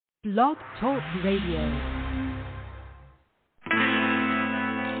Blog Talk Radio.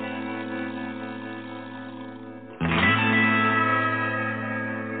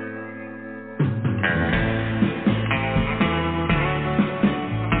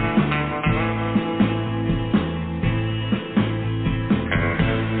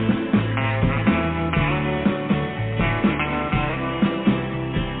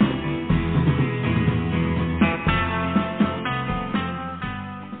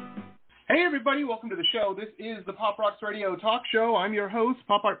 Welcome to the show. This is the Pop Rocks Radio Talk Show. I'm your host,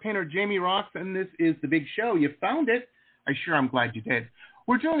 pop art painter Jamie Rocks, and this is the big show. You found it. I'm glad you did.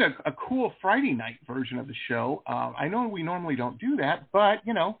 We're doing a cool Friday night version of the show. I know we normally don't do that, but,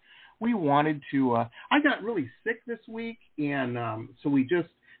 we wanted to. I got really sick this week, and so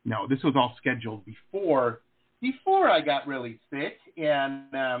this was all scheduled before I got really sick. And,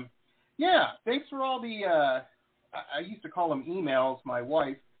 thanks for all the, I used to call them emails. My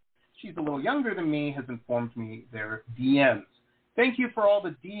wife, she's a little younger than me, has informed me they're DMs. Thank you for all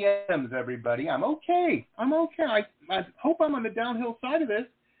the DMs, everybody. I'm okay. I hope I'm on the downhill side of this.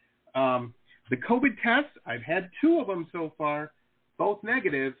 The COVID tests, I've had 2 of them so far, both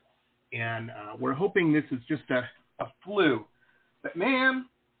negative, and we're hoping this is just a flu. But, man,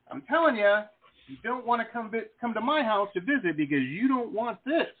 I'm telling you, you don't want to come to my house to visit because you don't want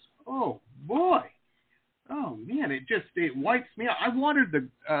this. Oh, boy. Oh, man, it wipes me out. I watered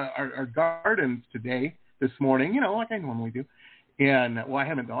our gardens this morning, like I normally do. And, I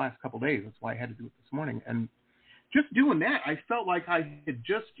haven't the last couple of days. That's why I had to do it this morning. And just doing that, I felt like I had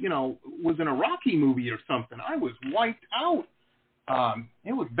just, was in a Rocky movie or something. I was wiped out.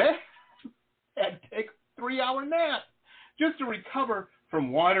 It was bad. I had to take a 3-hour nap just to recover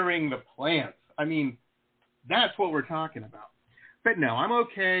from watering the plants. I mean, that's what we're talking about. But no, I'm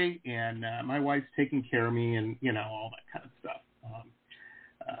okay, and my wife's taking care of me and, all that kind of stuff.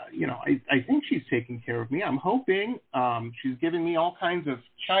 I think she's taking care of me. I'm hoping. She's giving me all kinds of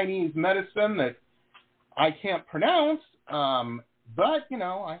Chinese medicine that I can't pronounce. But,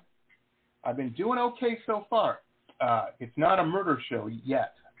 I've been doing okay so far. It's not a murder show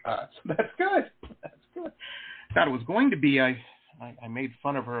yet. So that's good. That's good. Thought it was going to be. I made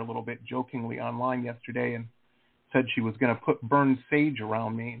fun of her a little bit jokingly online yesterday and said she was going to put burned sage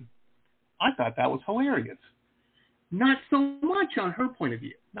around me. I thought that was hilarious. Not so much on her point of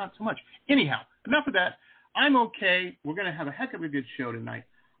view. Not so much. Anyhow, enough of that. I'm okay. We're going to have a heck of a good show tonight.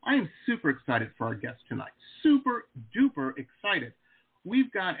 I am super excited for our guest tonight. Super duper excited. We've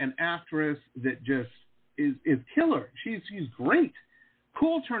got an actress that just is killer. She's great.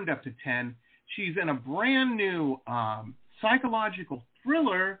 Cool turned up to 10. She's in a brand new psychological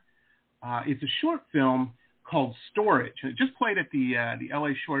thriller. It's a short film called Storage. And it just played at the LA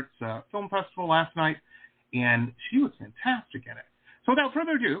Shorts Film Festival last night, and she was fantastic in it. So without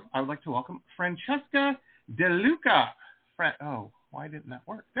further ado, I would like to welcome Francesca De Luca. Why didn't that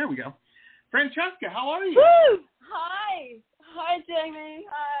work? There we go. Francesca, how are you? Woo! Hi, Jamie.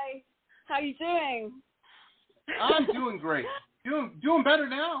 Hi. How you doing? I'm doing great. Doing better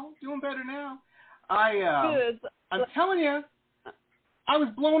now. Good. I'm telling you, I was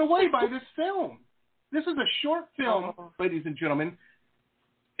blown away by this film. This is a short film, ladies and gentlemen,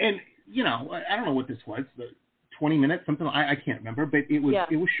 and I don't know what this was, 20 minutes, something. I can't remember, but it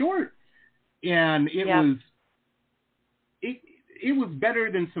was short, and it was better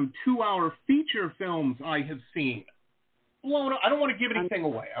than some 2-hour feature films I have seen. I don't want to give anything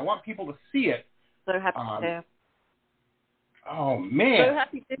away. I want people to see it. So happy to. Oh man! So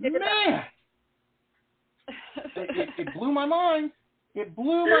happy to hear that. It blew my mind. It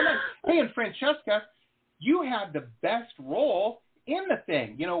blew my mind. Hey, and Francesca, you had the best role in the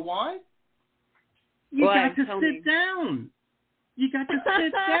thing. You know why? You got to sit down.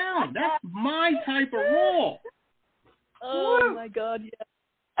 That's my type of role. Oh, Woo. my God,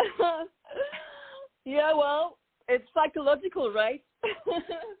 yeah. Yeah, well, it's psychological, right?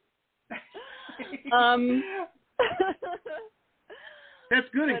 That's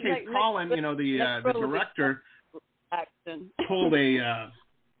good in case Colin, the director, pulled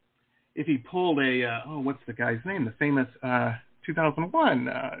what's the guy's name? The famous 2001,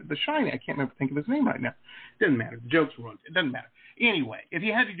 The Shining. I can't think of his name right now. Doesn't matter. The joke's ruined. It doesn't matter. Anyway, if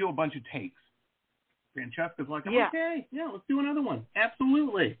you had to do a bunch of takes, Francesca's like, okay, let's do another one.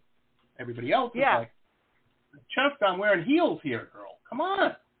 Absolutely. Everybody else is like, Francesca, I'm wearing heels here, girl. Come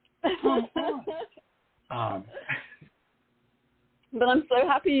on. But I'm so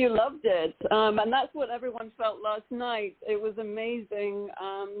happy you loved it. And that's what everyone felt last night. It was amazing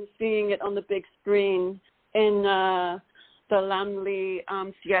seeing it on the big screen in the Lamley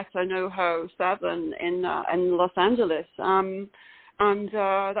Theater NoHo 7 in Los Angeles. and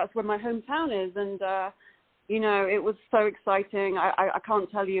that's where my hometown is. And it was so exciting. I can't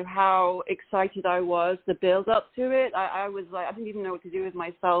tell you how excited I was. The build up to it, I was like, I didn't even know what to do with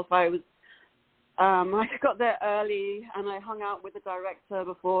myself. I got there early and I hung out with the director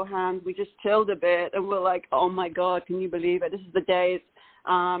beforehand. We just chilled a bit and we're like, oh my God, can you believe it? This is the day.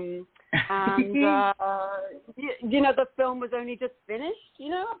 And the film was only just finished,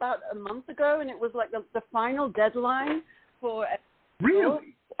 about a month ago, and it was like the final deadline for.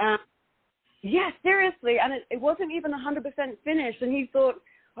 Really? Yeah, seriously, and it wasn't even 100% finished. And he thought,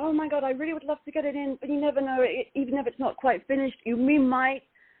 oh my God, I really would love to get it in, but you never know. Even if it's not quite finished, we might.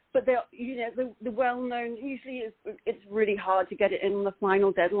 But the well-known usually it's really hard to get it in the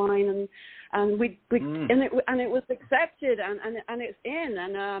final deadline, and it was accepted and it's in,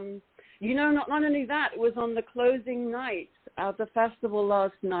 and not only that, it was on the closing night of the festival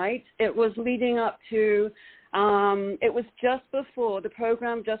last night. It was leading up to it was just before the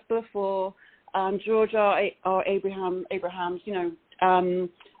program, just before George R. Abrahams, and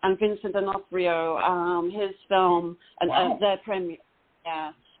Vincent D'Onofrio, his film and their premiere,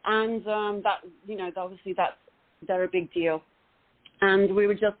 yeah. And that, obviously they're a big deal. And we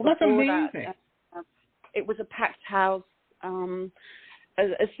were just before that. It was a packed house.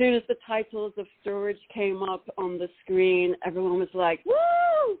 As soon as the titles of Storage came up on the screen, everyone was like,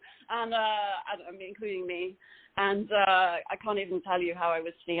 "Woo!" And including me. And I can't even tell you how I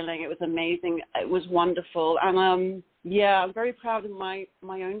was feeling. It was amazing. It was wonderful. And I'm very proud of my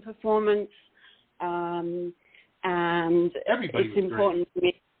own performance. And it's important to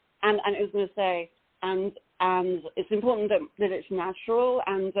me. And I was going to say, and it's important that it's natural,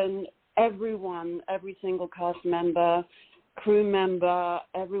 and then every single cast member, crew member,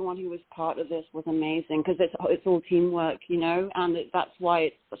 everyone who was part of this was amazing, because it's all teamwork, and that's why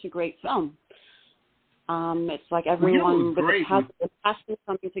it's such a great film. It's like everyone has a passion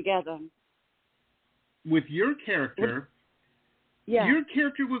coming together. With your character, your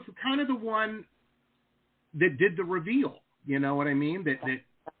character was kind of the one that did the reveal. You know what I mean?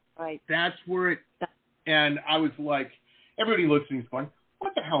 Right. That's where it, and I was like, everybody looks at me going,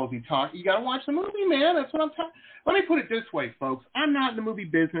 what the hell is he talking? You got to watch the movie, man. That's what I'm talking. Let me put it this way, folks. I'm not in the movie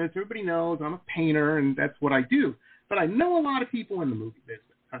business. Everybody knows I'm a painter, and that's what I do. But I know a lot of people in the movie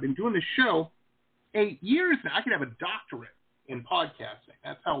business. I've been doing this show 8 years now. I could have a doctorate in podcasting.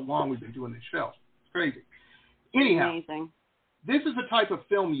 That's how long we've been doing this show. It's crazy. Anyhow, amazing. This is the type of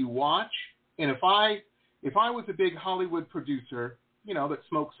film you watch, and if I was a big Hollywood producer, that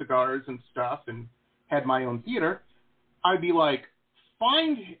smoked cigars and stuff and had my own theater, I'd be like,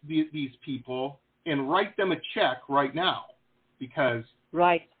 find these people and write them a check right now, because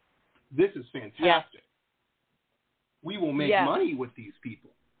this is fantastic. Yeah. We will make money with these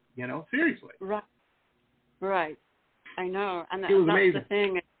people, seriously. Right. I know. And it was that's amazing. The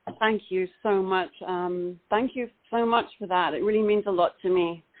thing. Thank you so much. Thank you so much for that. It really means a lot to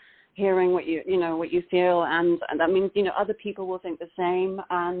me, hearing what you feel, and that means other people will think the same,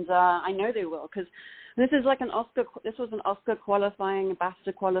 and I know they will, because this is like this was an Oscar qualifying,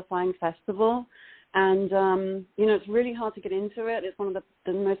 BAFTA qualifying festival, and it's really hard to get into it. It's one of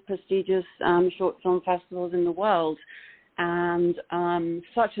the most prestigious short film festivals in the world, and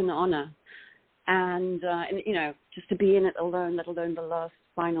such an honor, and just to be in it alone, let alone the last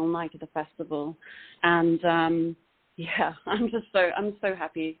final night of the festival, and yeah, I'm so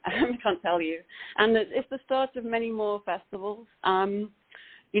happy. I can't tell you. And it's the start of many more festivals. There'll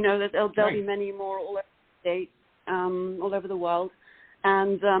be many more all over the States, all over the world.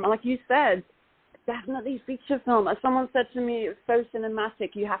 And like you said, definitely feature film. As someone said to me, it's so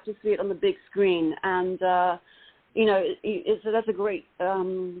cinematic, you have to see it on the big screen. And, there's a great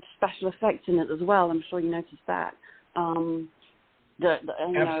special effect in it as well. I'm sure you noticed that. Absolutely.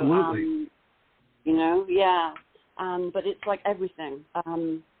 Yeah. But it's like everything.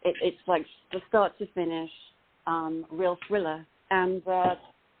 It's like the start to finish, real thriller. And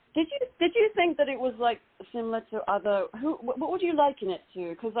did you think that it was like similar to other? What would you liken it to?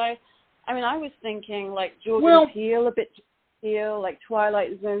 Because I was thinking like Jordan Peele, a bit Peele, like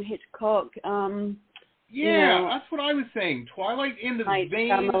Twilight Zone, Hitchcock. That's what I was saying. Twilight in the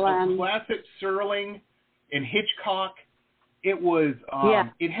vein of classic Serling and Hitchcock. It was.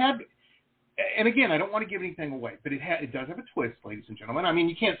 It had. And again, I don't want to give anything away, but it does have a twist, ladies and gentlemen. I mean,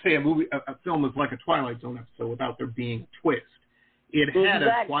 you can't say a film is like a Twilight Zone episode without there being a twist. It had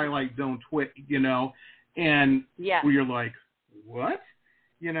a Twilight Zone twist, and where you're like, what?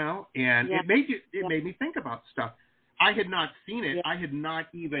 And it made me think about stuff. I had not seen it. I had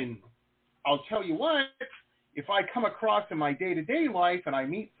not even. I'll tell you what. If I come across in my day-to-day life and I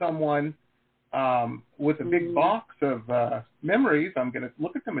meet someone with a big box of memories, I'm going to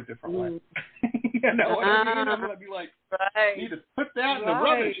look at them a different way. You know what I mean? I'm going to be like, right. need to put that in the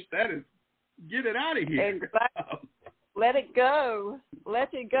rubbish. That is, get it out of here. Exactly. Let it go.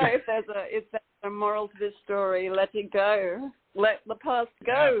 Let it go. If there's a moral to this story, let it go. Let the past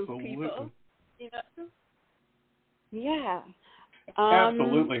go, Absolutely. people. You know? Yeah.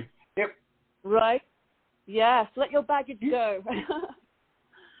 Absolutely. Yep. Right. Yes. Let your baggage go.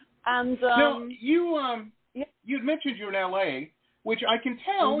 And now you'd mentioned you're in L.A., which I can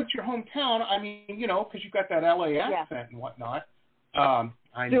tell it's your hometown. I mean, you know, because you've got that L.A. accent and whatnot. I'm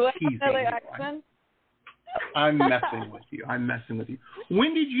Do I teasing have LA you. accent? I'm messing with you.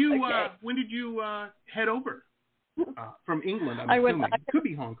 When did you head over from England? I'm assuming. It could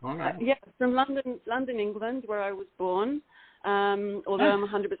be Hong Kong. I don't know. Yes, from London, England, where I was born. Although I'm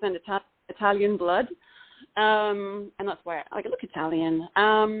 100% Italian blood, and that's why I look Italian.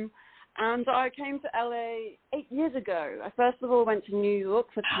 And I came to LA 8 years ago. I first of all went to New York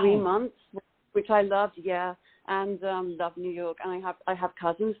for 3 months, which I loved. Yeah, and love New York. And I have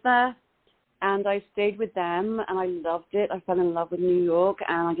cousins there. And I stayed with them, and I loved it. I fell in love with New York,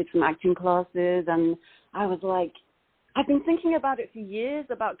 and I did some acting classes, and I was like, I've been thinking about it for years,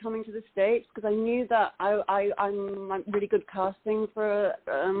 about coming to the States, because I knew that I'm really good casting for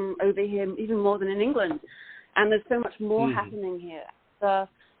over here, even more than in England. And there's so much more happening here. So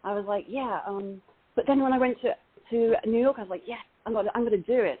I was like, yeah. But then when I went to New York, I was like, yes, I'm going to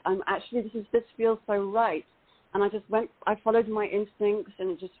do it. This feels so right. And I just I followed my instincts,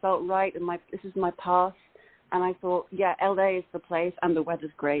 and it just felt right, and this is my path. And I thought, yeah, LA is the place, and the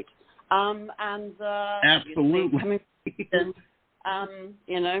weather's great. Absolutely.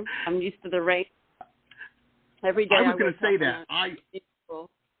 You know, I'm used to the rain. Every day I was going to say that.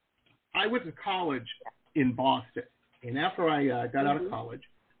 I went to college in Boston, and after I got out of college,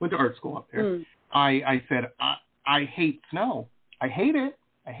 went to art school up there, I said, I hate snow. I hate it.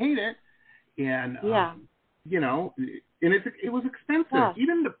 And you know, and it was expensive,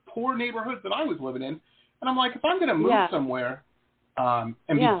 even the poor neighborhoods that I was living in. And I'm like, if I'm going to move somewhere and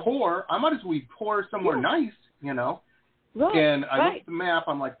be poor, I might as well be poor somewhere nice, you know. Right. And I looked at the map.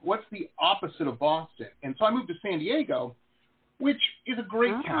 I'm like, what's the opposite of Boston? And so I moved to San Diego, which is a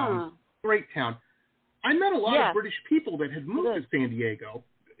great town. Great town. I met a lot of British people that had moved to San Diego,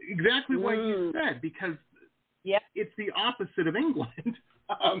 exactly what you said, because it's the opposite of England.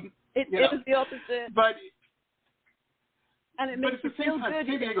 It is the opposite. But it makes at the same time,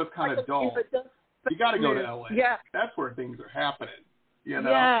 San Diego's kind of dull. You got to go to LA. Yeah. That's where things are happening. You know?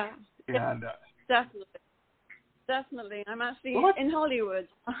 Yeah. And, Definitely. I'm actually in Hollywood.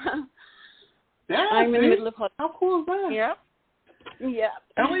 I'm in the middle of Hollywood. How cool is that? Yeah.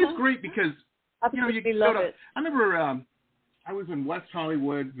 LA is great because, you know, you love it. I remember I was in West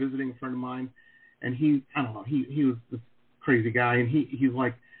Hollywood visiting a friend of mine, and he was this crazy guy, and he's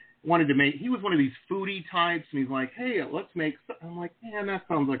like, he was one of these foodie types, and he's like, hey, let's make, I'm like, man, that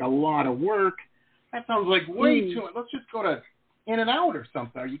sounds like a lot of work. That sounds like way too much. Let's just go to In-N-Out or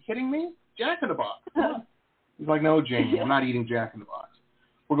something. Are you kidding me? Jack in the Box. He's like, no, Jamie, I'm not eating Jack in the Box.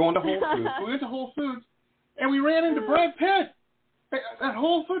 We're going to Whole Foods. So we went to Whole Foods, and we ran into Brad Pitt at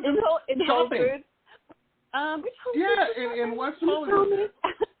Whole Foods. In Whole Foods? In West Hollywood.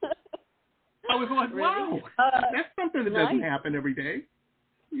 I was like, wow, that's something that doesn't happen every day.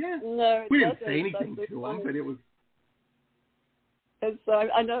 Yeah. No, we didn't say anything to him, but it was.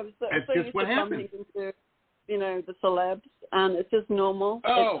 I know. It's just what happens. Into, you know, the celebs, and it's just normal.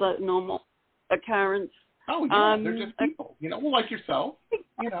 Oh. It's a normal occurrence. Oh, yeah, they're just people. You know, well, like yourself.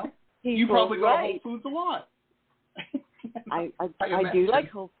 You know, you probably go to Whole Foods a lot. I do like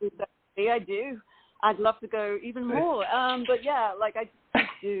Whole Foods. Actually, I do. I'd love to go even more. But yeah, like I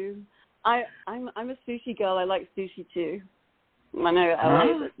do. I'm a sushi girl. I like sushi too. I know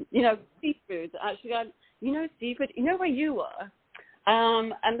LA, but, you know, seafood. Actually, seafood. You know where you are.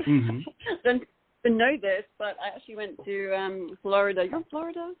 And don't know this, but I actually went to Florida. You're in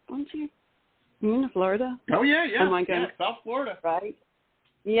Florida, aren't you? You're in Florida? Oh, yeah. Am I going South Florida. Right.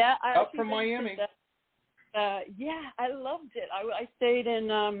 Yeah. Up from Miami. Yeah, I loved it. I stayed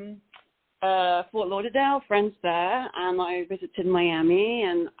in Fort Lauderdale, friends there, and I visited Miami,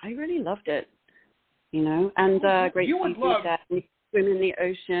 and I really loved it. You know, and great seafood there. You swim in the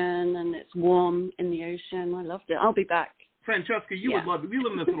ocean, and it's warm in the ocean. I loved it. I'll be back. Francesca, you would love it. We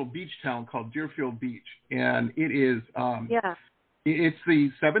live in this little beach town called Deerfield Beach, and it is it's the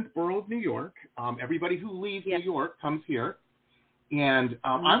 7th borough of New York. Everybody who leaves New York comes here, and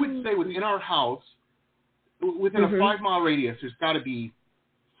I would say within our house, within a 5-mile radius, there's got to be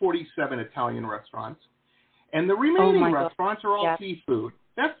 47 Italian restaurants, and the remaining restaurants are all seafood.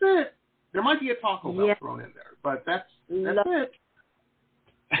 That's it. There might be a Taco Bell thrown in there, but that's it.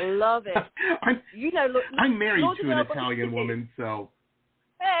 Love it. I'm married to an Italian woman, so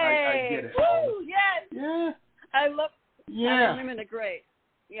I get it. Woo, yes. Yeah. I love Italian women are great.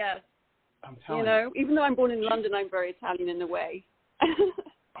 Yes. I'm telling you. Even though I'm born in London, I'm very Italian in a way.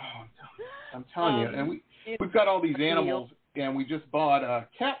 I'm telling you. And we've got all these animals, and we just bought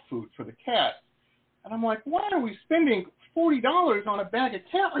cat food for the cat. And I'm like, why are we spending $40 on a bag of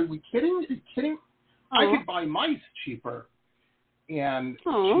cat? Are we kidding? Are you kidding? I could buy mice cheaper. And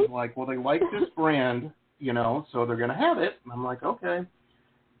she's like, well, they like this brand, so they're going to have it. And I'm like, okay.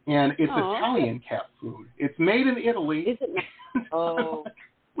 And it's Italian cat food. It's made in Italy. Is it? Oh.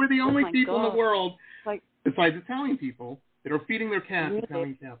 We're the only people in the world, besides Italian people, that are feeding their cats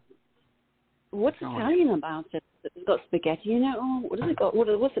Italian cat food. What's Italian about it? It's got spaghetti in it? Oh, what has it got?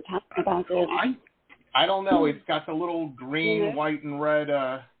 What's Italian about it? I don't know. It's got the little green, white, and red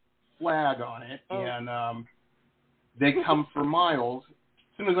flag on it, and they come for miles.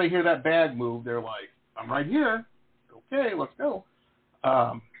 As soon as they hear that bag move, they're like, I'm right here. Okay, let's go.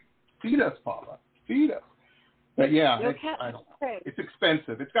 Feed us, Papa. Feed us. But I don't know. It's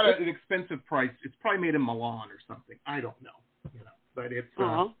expensive. It's got an expensive price. It's probably made in Milan or something. I don't know. But it's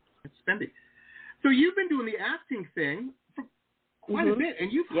spendy. So you've been doing the acting thing for quite a bit,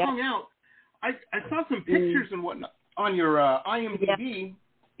 and you've hung out. I saw some pictures and whatnot on your IMDb,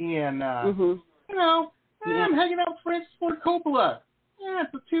 and I'm hanging out with Francis Ford Coppola. Yeah,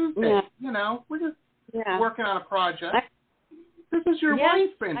 it's a Tuesday. We're just working on a project. This is your wife,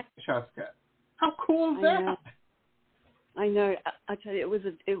 Francesca. How cool is that? I know. I tell you, it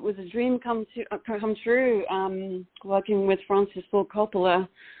was a dream come true. Working with Francis Ford Coppola,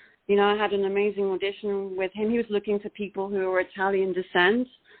 I had an amazing audition with him. He was looking for people who were Italian descent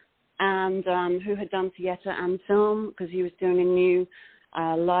and who had done theater and film, because he was doing a new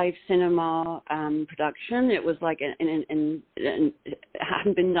live cinema production. It was like it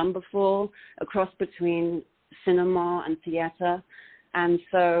hadn't been done before, a cross between cinema and theater. And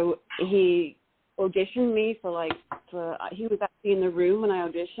so he auditioned me he was actually in the room when I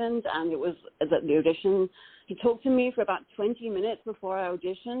auditioned, and it was at the audition. He talked to me for about 20 minutes before I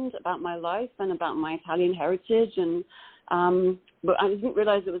auditioned about my life and about my Italian heritage, and but I didn't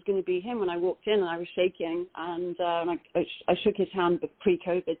realize it was going to be him when I walked in, and I was shaking, and I shook his hand, but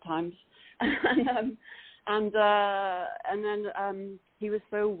pre-COVID times, and then he was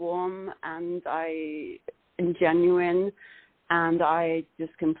so warm and genuine. And I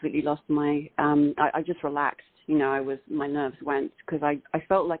just completely lost my. I just relaxed. My nerves went, because I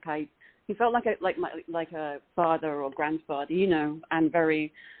felt like he felt like a father or grandfather, and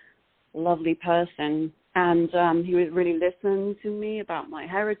very lovely person. And he would really listen to me about my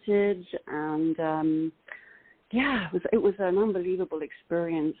heritage, and it was an unbelievable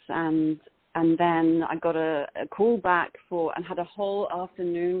experience. And then I got a call back and had a whole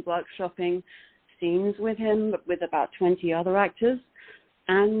afternoon workshopping scenes with him, with about 20 other actors,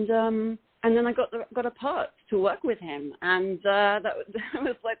 and then I got a part to work with him, and that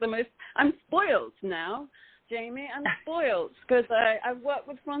was like the most. I'm spoiled now, Jamie. I'm spoiled because I've worked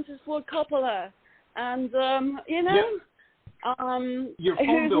with Francis Ford Coppola, and your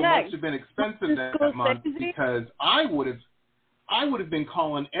phone bill must have been expensive that month, because I would have been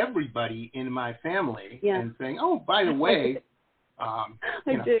calling everybody in my family and saying, oh, by the way.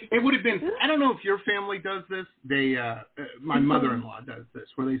 It would have been. I don't know if your family does this. They, my mother-in-law does this,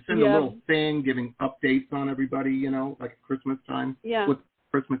 where they send a little thing giving updates on everybody. Like at Christmas time with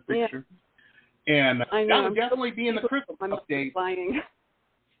Christmas picture. And that would definitely be in the Christmas update. My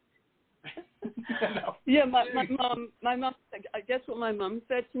mom. I guess what my mom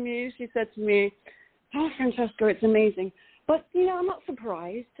said to me. She said to me, "Oh, Francesca, it's amazing." But, I'm not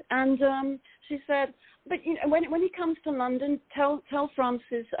surprised. And she said, but, when he comes to London, tell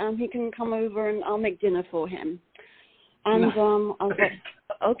Francis he can come over and I'll make dinner for him. And I was like,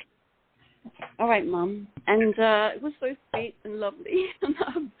 okay. All right, Mom. And it was so sweet and lovely.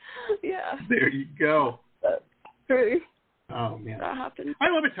 There you go. True. Oh, man. That happened. I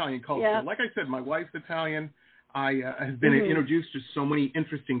love Italian culture. Yeah. Like I said, my wife's Italian. I have been introduced to so many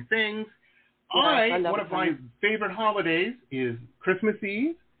interesting things. One of my favorite holidays is Christmas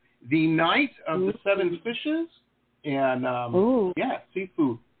Eve, the night of the seven fishes, and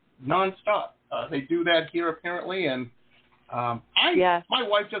seafood nonstop. They do that here apparently, and my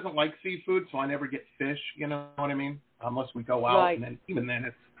wife doesn't like seafood, so I never get fish. You know what I mean? Unless we go out, and then even then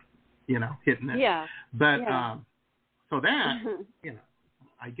it's hit and miss. Yeah. But so that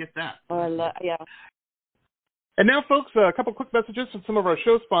I get that. And now, folks, a couple quick messages from some of our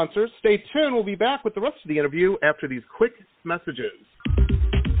show sponsors. Stay tuned. We'll be back with the rest of the interview after these quick messages.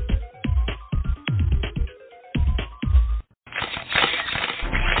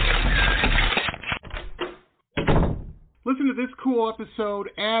 to this cool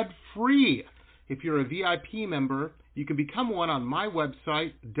episode ad-free. If you're a VIP member, you can become one on my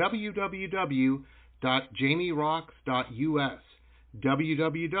website, www.jamierocks.us,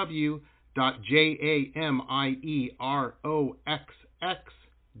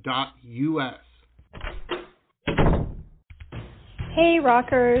 www.jamieroxx.us. Hey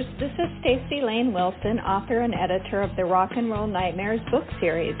rockers, this is Stacey Lane Wilson, author and editor of the Rock and Roll Nightmares book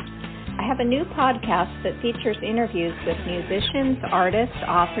series. I have a new podcast that features interviews with musicians, artists,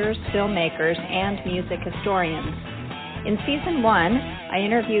 authors, filmmakers, and music historians. In Season 1, I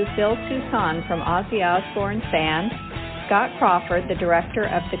interview Phil Toussaint from Ozzy Osbourne's band, Scott Crawford, the director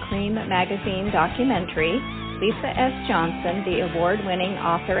of the Cream magazine documentary, Lisa S. Johnson, the award-winning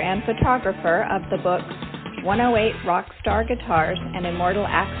author and photographer of the books 108 Rockstar Guitars and Immortal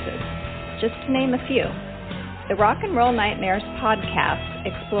Axes, just to name a few. The Rock and Roll Nightmares podcast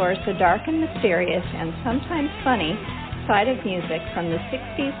explores the dark and mysterious and sometimes funny side of music from the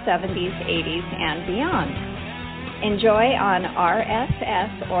 60s, 70s, 80s, and beyond. Enjoy on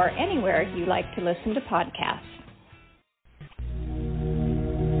RSS or anywhere you like to listen to podcasts.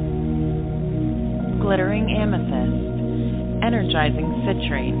 Glittering amethyst, energizing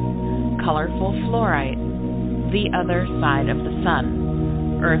citrine, colorful fluorite, the other side of the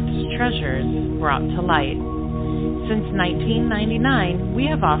sun, Earth's treasures brought to light. Since 1999, we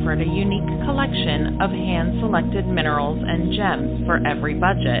have offered a unique collection of hand-selected minerals and gems for every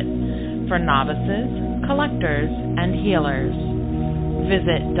budget, for novices, collectors, and healers.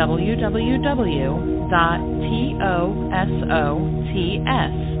 Visit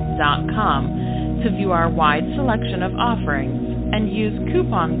www.tosots.com to view our wide selection of offerings and use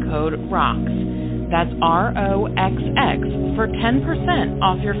coupon code ROXX, that's ROXX, for 10%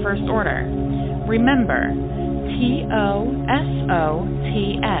 off your first order. Remember,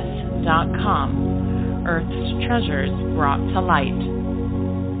 TOSOTS.com, Earth's treasures brought to light.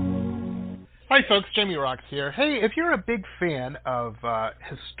 Hi folks, Jamie Rocks here. Hey, if you're a big fan of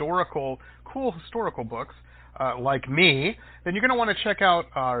cool historical books, like me, then you're going to want to check out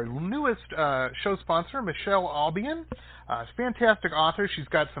our newest show sponsor, Michelle Albion. Fantastic author. She's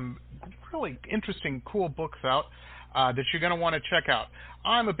got some really interesting, cool books out that you're going to want to check out.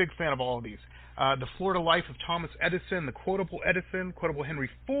 I'm a big fan of all of these. The Florida Life of Thomas Edison, the Quotable Edison, Quotable Henry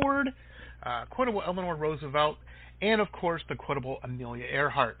Ford, Quotable Eleanor Roosevelt, and of course the Quotable Amelia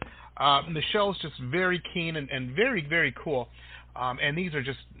Earhart. Michelle's just very keen and very, very cool. And these are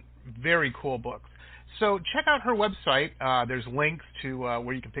just very cool books. So check out her website. There's links to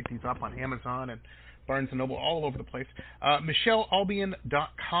where you can pick these up on Amazon and Barnes & Noble, all over the place.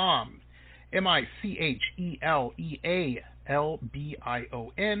 MichelleAlbion.com.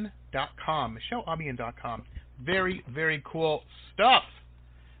 MichelleAlbion.com. MichelleAlbion.com. Very, very cool stuff.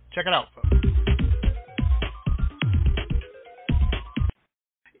 Check it out, folks.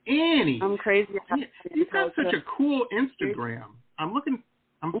 Annie. I'm crazy. You've got such a cool Instagram. I'm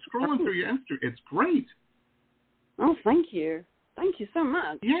scrolling through your Instagram. It's great. Oh, thank you. Thank you so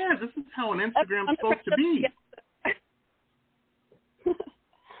much. Yeah, this is how an Instagram's supposed to be.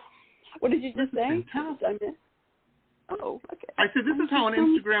 What did you just say? Fantastic. Oh, okay. I said this is how an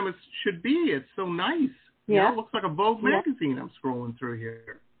Instagram should be. It's so nice. Yeah. You know, it looks like a Vogue magazine I'm scrolling through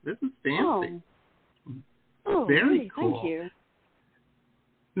here. This is fancy. Oh, very great. cool. Thank you.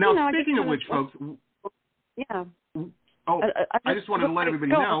 Now, speaking of which, folks. Yeah. Oh, I just wanted to let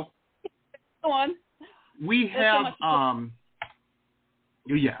everybody know. Go on. We have,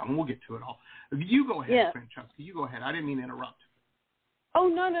 yeah, and we'll get to it all. You go ahead, Francesca. You go ahead. I didn't mean to interrupt. Oh,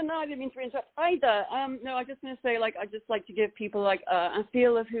 no, I didn't mean to interrupt either. No, I was just going to say, I just like to give people, a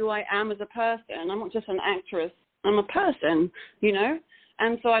feel of who I am as a person. I'm not just an actress. I'm a person, you know?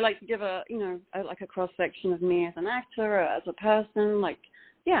 And so I like to give a cross-section of me as an actor, or as a person,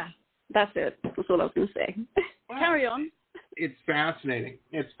 yeah, that's it. That's all I was going to say. Wow. Carry on. It's fascinating.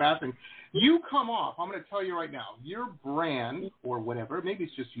 You come off, I'm going to tell you right now, your brand, or whatever, maybe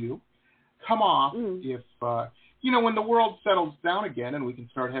it's just you, come off if, when the world settles down again and we can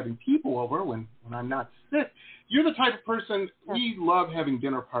start having people over when I'm not sick. You're the type of person, we love having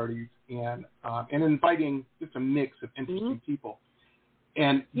dinner parties and inviting just a mix of interesting people.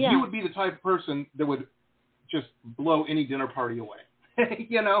 And you would be the type of person that would just blow any dinner party away.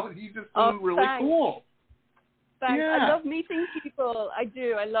 You just seem really cool. Thanks. Yeah. I love meeting people. I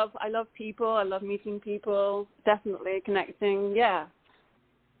do. I love people. I love meeting people. Definitely connecting. Yeah.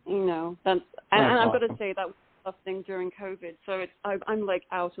 That's I've got to say that was a tough thing during COVID. So I'm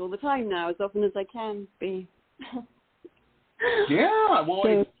out all the time now, as often as I can be. Yeah.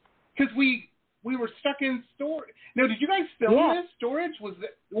 Well, because we were stuck in storage. Now, did you guys film this storage? Was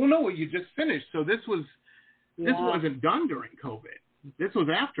that? Well, no. You just finished. So this was This wasn't done during COVID. This was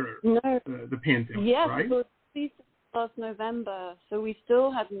after the pandemic, right? Yes, it was last November, so we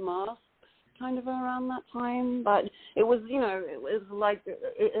still had masks kind of around that time, but it was, it was like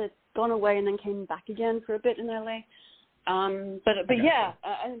it had gone away and then came back again for a bit in LA. But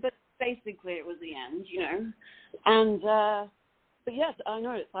basically it was the end, and but yes, I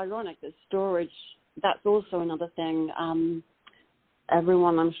know it's ironic that storage. That's also another thing.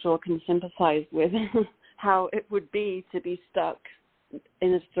 Everyone, I'm sure, can sympathize with how it would be to be stuck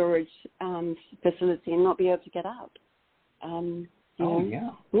in a storage facility and not be able to get out.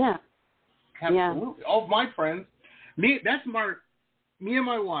 Yeah. Absolutely. All of my friends, me and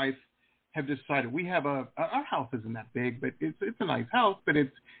my wife have decided we have our house isn't that big, but it's a nice house, but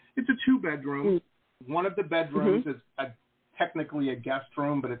it's a 2-bedroom. Mm-hmm. One of the bedrooms is technically a guest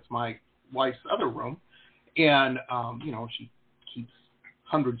room, but it's my wife's other room, and she keeps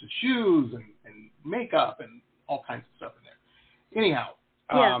hundreds of shoes and makeup and all kinds of stuff in there. Anyhow,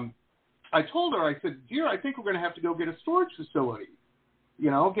 I told her, I said, dear, I think we're going to have to go get a storage facility.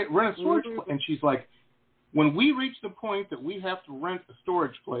 Rent a storage place. And she's like, when we reach the point that we have to rent a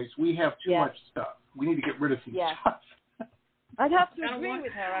storage place, we have too much stuff. We need to get rid of some stuff. I'd have to agree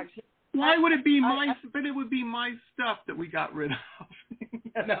with her, actually. Why would it be but it would be my stuff that we got rid of.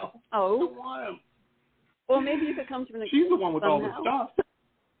 Oh. I don't want them. Well, maybe you could come to an She's the one with all the stuff.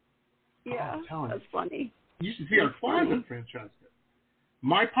 Yeah, that's funny. You should see our closet, Francesca.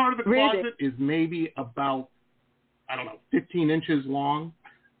 My part of the closet is maybe about, 15 inches long.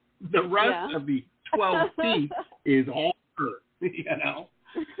 The rest of the 12 feet is all her,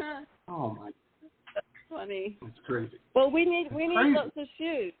 Oh, my. That's funny. It's crazy. Well, we need lots of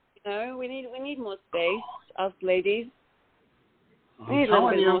shoes, We need more space, us ladies. We need a little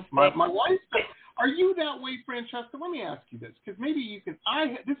bit more space. My wife, are you that way, Francesca? Let me ask you this, because maybe you can,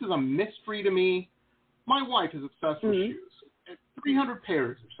 this is a mystery to me. My wife is obsessed with shoes. 300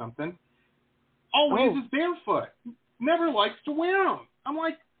 pairs or something. Always is barefoot. Never likes to wear them. I'm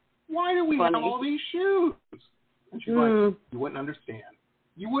like, why do we have all these shoes? And she's like, you wouldn't understand.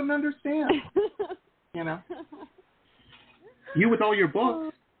 You wouldn't understand. You with all your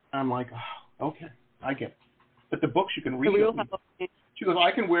books. I'm like, oh, okay, I get it. But the books you can read. She goes,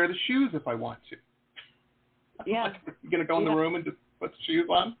 I can wear the shoes if I want to. Yeah. Like, you going to go in the room and just put the shoes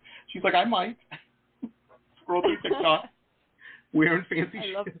on? She's like, I might. Scroll through TikTok. Wearing fancy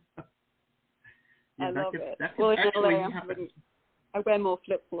shoes. I love it. That well, actually happen. I wear more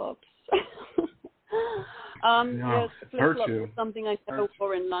flip-flops. Flip-flops is something I never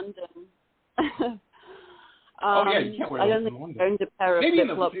wore in London. You can't wear I those don't in think London. I owned a pair of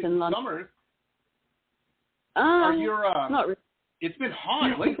flip-flops in London. Summer. Not really. It's been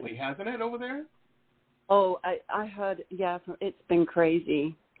hot lately, hasn't it, over there? Oh, I heard. Yeah, it's been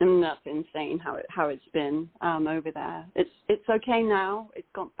crazy. And that's insane how it's been over there. It's okay now. It's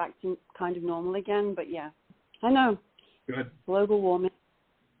got back to kind of normal again. But yeah, I know. Good. Global warming.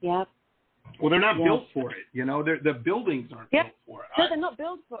 Yeah. Well, they're not built for it. The buildings aren't built for it. No, they're not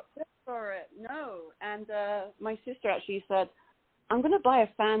built for it. No. And my sister actually said, I'm going to buy a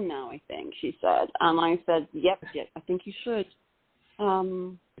fan now, I think, she said. And I said, yep, I think you should.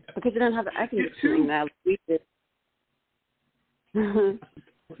 Because they don't have the air conditioning there like we did.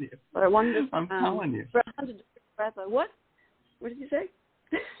 But I wonder. I'm telling you. For 100 degrees weather. What? What did you say?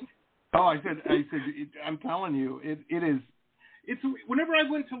 Oh, I said. I'm telling you, it is. It's whenever I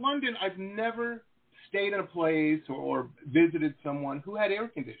went to London, I've never stayed in a place or visited someone who had air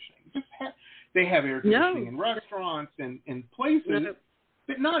conditioning. They have air conditioning in restaurants and in places,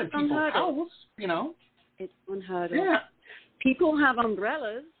 but not in people's house. It's unheard of. Yeah. People have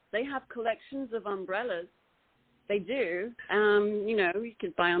umbrellas. They have collections of umbrellas. They do. You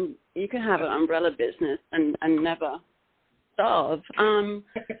could you could have an umbrella business and never starve. I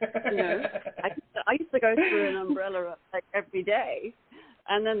used to go through an umbrella like every day,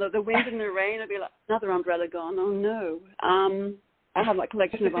 and then the wind and the rain would be like, another umbrella gone. Oh no. I have my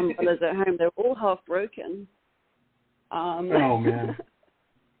collection of umbrellas at home. They're all half broken. Oh man.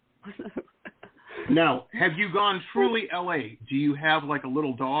 Now, have you gone truly LA? Do you have like a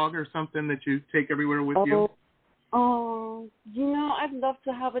little dog or something that you take everywhere with you? Oh, I'd love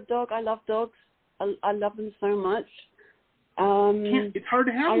to have a dog. I love dogs. I love them so much. It's hard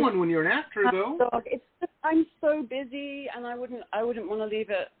to have one when you're an actor, though. Dog. It's just, I'm so busy, and I wouldn't want to leave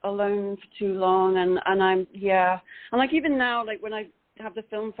it alone for too long. And I'm and like even now, like when I have the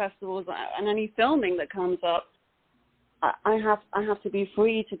film festivals and any filming that comes up, I have to be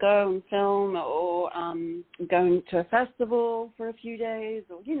free to go and film or going to a festival for a few days,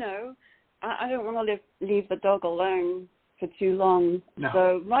 or I don't want to leave the dog alone for too long. No.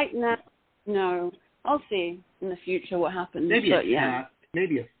 So right now, no. I'll see in the future what happens. Maybe a cat,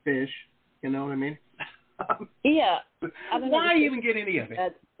 maybe a fish. You know what I mean? Yeah. Why even get any of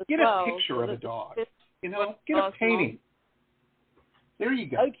it? Get a picture of a dog. You know, get a painting. There you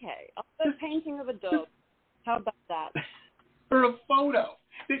go. Okay, I'll get a painting of a dog. How about that? Or a photo.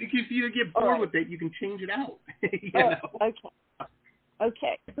 If you get bored with it, you can change it out. You know?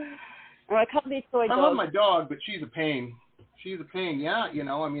 Okay. All right, cut these toy dogs. I love my dog, but she's a pain. She's a pain. Yeah, you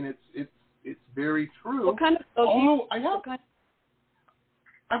know. I mean, it's very true. What kind of dog? I've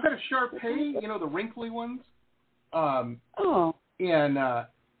got a Shar-Pei. You know, the wrinkly ones. And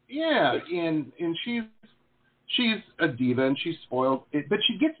she's a diva and she's spoiled. But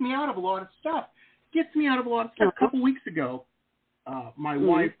she gets me out of a lot of stuff. A couple weeks ago, my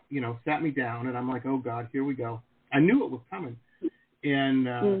wife, you know, sat me down and I'm like, oh God, here we go. I knew it was coming.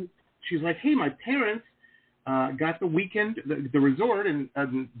 And she's like, hey, my parents got the weekend, the resort in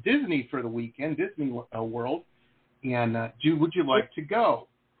Disney for the weekend, Disney World. And would you like to go?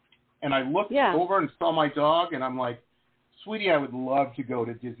 And I looked over and saw my dog and I'm like, sweetie, I would love to go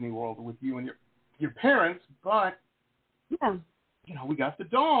to Disney World with you and your parents, but you know, we got the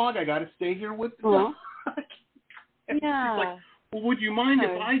dog. I got to stay here with the dog. And she's like, well, would you mind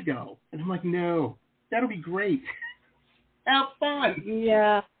if I go? And I'm like, no, that'll be great. Have fun.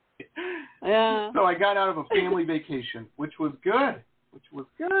 Yeah. So I got out of a family vacation, which was good. That was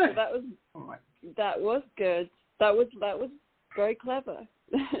good. That was very clever.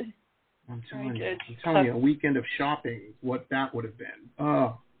 I'm telling you, a weekend of shopping, what that would have been.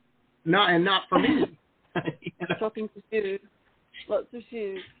 Oh, not for me. You know? Shopping for shoes, lots of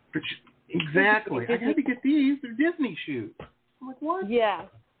shoes. Exactly. I had to get these. They're Disney shoes. I'm like, what? Yeah,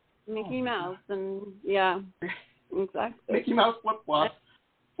 Mickey Mouse and exactly. Mickey Mouse flip-flops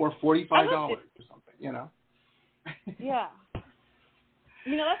for $45 or something. You know. Yeah.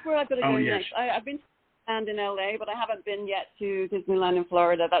 You know, that's where I've got to go next. I've been in LA, but I haven't been yet to Disneyland in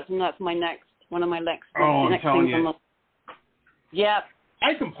Florida. That's my next one of my next. I'm telling you. Yeah.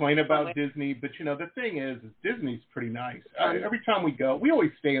 I complain about Disney, but you know the thing is Disney's pretty nice. Every time we go, we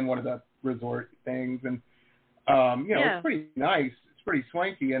always stay in one of the resort things, and you know it's pretty nice. It's pretty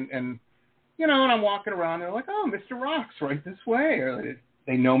swanky, and you know, and I'm walking around, and they're like, "Oh, Mr. Rock's right this way," or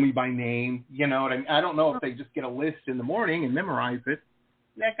they know me by name. You know, and I don't know if they just get a list in the morning and memorize it.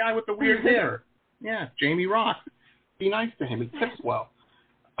 That guy with the weird hair. Yeah, Jamie Rock. Be nice to him. He tips well.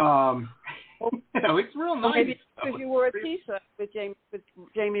 You know, it's real nice. Maybe because you wore a T-shirt with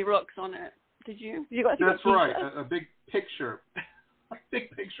Jamie Rocks on it. Did you? That's right. A big picture. A big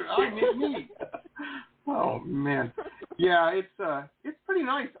picture. Me. Oh man. Yeah, it's pretty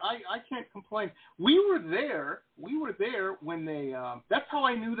nice. I can't complain. We were there when they. That's how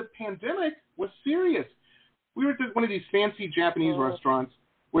I knew the pandemic was serious. We were at one of these fancy Japanese restaurants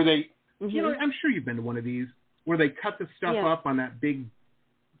where they. You know, I'm sure you've been to one of these where they cut the stuff up on that big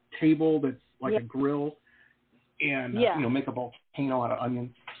table that's like a grill and, you know, make a volcano out of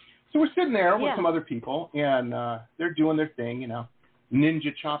onions. So we're sitting there with some other people and they're doing their thing, you know,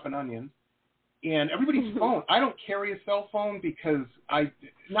 ninja chopping onions. And everybody's phone. I don't carry a cell phone because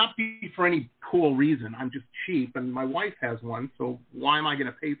not for any cool reason. I'm just cheap and my wife has one. So why am I going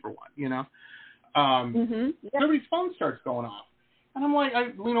to pay for one, you know? So everybody's phone starts going off. And I'm like,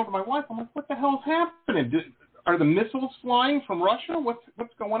 I lean over to my wife. I'm like, what the hell's happening? Are the missiles flying from Russia?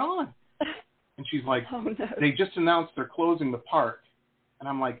 What's going on? And she's like, they just announced they're closing the park. And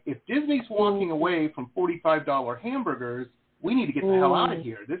I'm like, if Disney's walking away from $45 hamburgers, we need to get the hell out of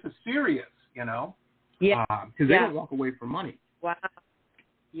here. This is serious, you know? Yeah. Because they don't walk away from money. Wow.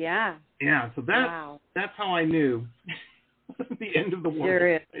 Yeah. Yeah, so that's how I knew the end of the world.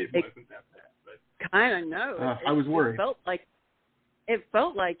 Serious. It wasn't that bad. But kind of know. I was worried. It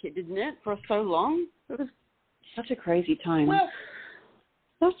felt like it, didn't it, for so long? It was such a crazy time. Well,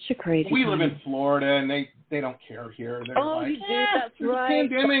 such a crazy time. We live in Florida, and they don't care here. They're like, you do? That's right.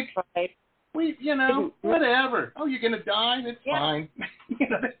 Pandemic. That's right. We, you know, whatever. Oh, you're going to die? It's fine. You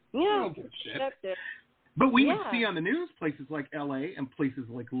know, they don't give a shit. But we would see on the news places like L.A. and places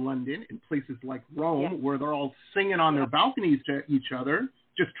like London and places like Rome where they're all singing on their balconies to each other,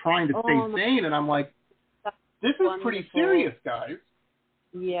 just trying to stay sane. And I'm like, this is pretty serious, guys.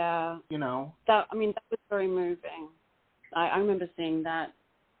 Yeah. You know. That was very moving. I remember seeing that,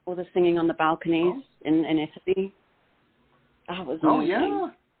 all the singing on the balconies in Italy. That was moving.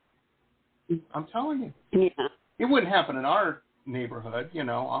 Oh, yeah. I'm telling you. Yeah. It wouldn't happen in our neighborhood, you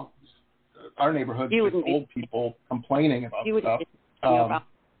know. Our neighborhood's just old people complaining about stuff.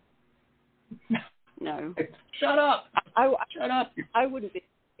 No. Shut up. Shut up. I wouldn't be.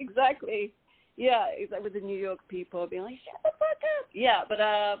 Exactly. Yeah, with the New York people being like, shut the fuck up. Yeah, but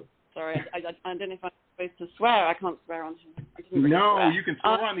Sorry, I don't know if I'm supposed to swear. I can't swear on him. No, swear. you can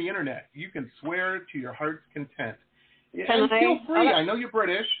swear on the internet. You can swear to your heart's content. Can and feel free. I know you're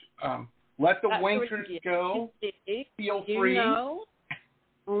British. Let the wankers go. Feel free. Know?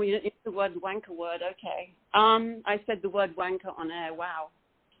 Oh, it's the word wanker word. Okay. I said the word wanker on air. Wow.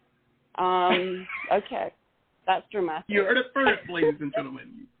 Okay. That's dramatic. You heard it first, ladies and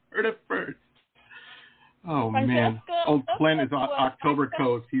gentlemen. You heard it first. Oh, Francesca, man. Oh, Clint is October Francesca.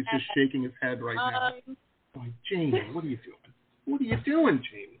 Coast. He's just shaking his head right now. Like, Jamie, what are you doing? What are you doing,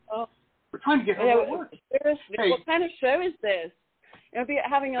 Jamie? Oh. We're trying to get her to work. Seriously, hey. What kind of show is this?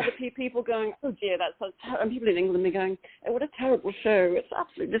 Having other people going, oh dear, that's so terrible. And people in England are going, oh, what a terrible show. It's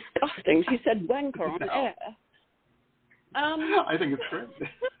absolutely disgusting. She said wanker on air. I think it's great.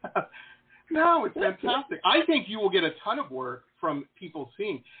 No, it's fantastic. I think you will get a ton of work from people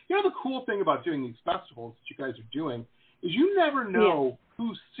seeing. The cool thing about doing these festivals that you guys are doing is you never know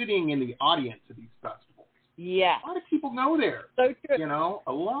who's sitting in the audience of these festivals. Yeah. A lot of people go there. So true.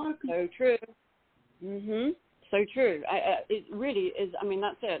 A lot of people. So true. So true. It really is. I mean,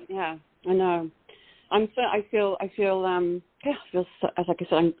 that's it. Yeah, I know. I feel. Like I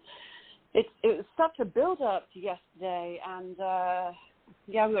said, it was such a build up to yesterday, and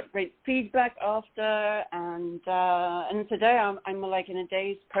we got great feedback after, and today I'm like in a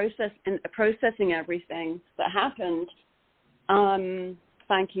day's processing everything that happened,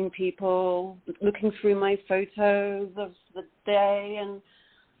 thanking people, looking through my photos of the day, and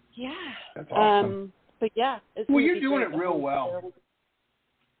that's awesome. But it's you're doing it real well.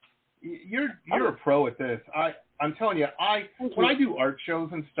 You're a pro at this. I'm telling you, when I do art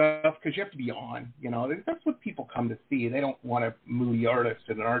shows and stuff, because you have to be on, that's what people come to see. They don't want a movie artist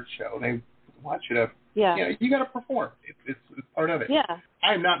at an art show. They want you to, you got to perform. It's part of it. Yeah.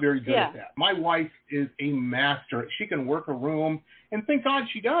 I am not very good at that. My wife is a master. She can work a room, and thank God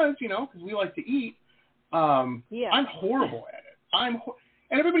she does, because we like to eat. I'm horrible at it. And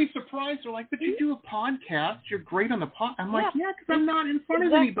everybody's surprised. They're like, but you do a podcast. You're great on the pod. I'm like, because I'm not in front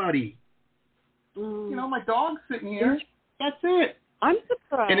of anybody. My dog's sitting here. That's it. I'm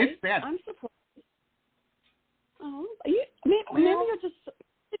surprised. And it's bad. I'm surprised. Oh, maybe you're just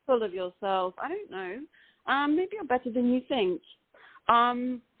full of yourself. I don't know. Maybe you're better than you think.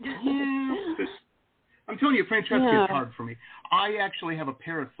 I'm telling you, Francesca is hard for me. I actually have a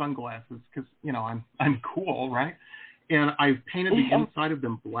pair of sunglasses because, I'm cool, right? And I've painted the inside of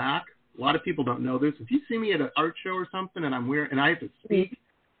them black. A lot of people don't know this. If you see me at an art show or something and I have to speak,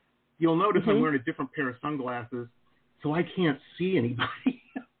 you'll notice I'm wearing a different pair of sunglasses, so I can't see anybody.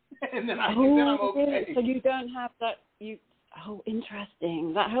 And then I'm okay. So you don't have that.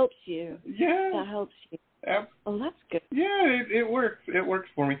 Interesting. That helps you. Yeah. That helps you. Oh, that's good. Yeah, it works. It works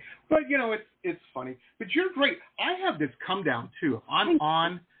for me. But, it's funny. But you're great. I have this come down, too. If I'm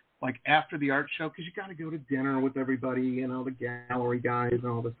on, like, after the art show, because you got to go to dinner with everybody, the gallery guys and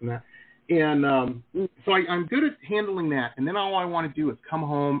all this and that. And so I'm good at handling that. And then all I want to do is come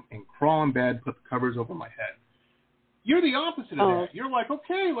home and crawl in bed, put the covers over my head. You're the opposite of that. You're like,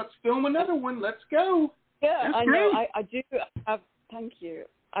 okay, let's film another one. Let's go. Yeah, that's I great. know. I do have. Thank you.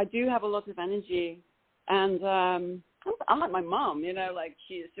 I do have a lot of energy, and I'm like my mom.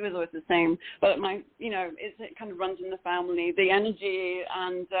 She was always the same. But it kind of runs in the family. The energy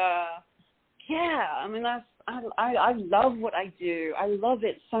and I love what I do. I love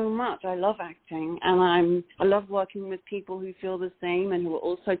it so much. I love acting, and I love working with people who feel the same and who are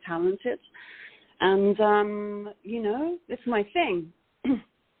also talented. And it's my thing.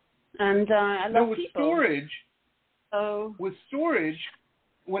 And I love with people. With storage,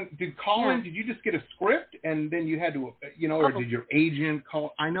 did you just get a script and then you had to, or did your agent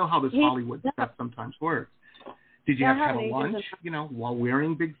call? I know how this Hollywood stuff sometimes works. Did you have to have a lunch, while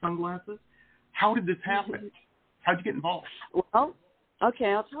wearing big sunglasses? How did this happen? How'd you get involved? Well,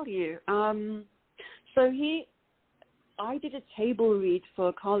 okay, I'll tell you. I did a table read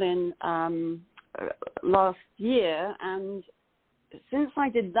for Colin last year, and since I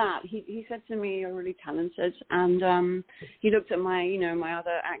did that, he said to me, "You're really talented," and he looked at my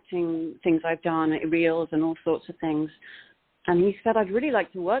other acting things I've done, reels and all sorts of things, and he said, "I'd really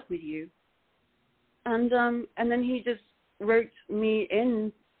like to work with you," and then he just wrote me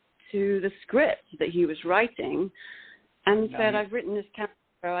in to the script that he was writing, and said, "I've written this character.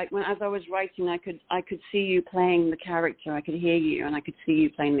 As I was writing, I could see you playing the character. I could hear you, and I could see you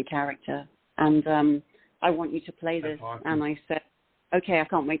playing the character. And I want you to play this." Awesome. And I said, "Okay, I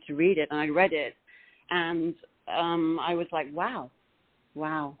can't wait to read it." And I read it, and I was like, "Wow."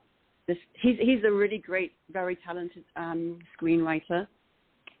 He's a really great, very talented screenwriter,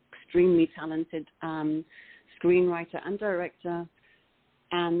 extremely talented screenwriter and director.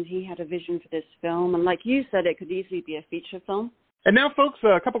 and he had a vision for this film. And like you said, it could easily be a feature film. And now, folks,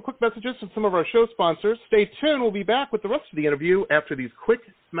 a couple quick messages from some of our show sponsors. Stay tuned. We'll be back with the rest of the interview after these quick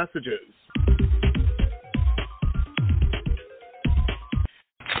messages.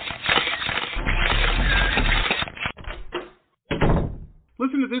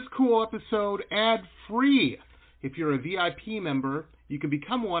 Listen to this cool episode ad-free. If you're a VIP member, you can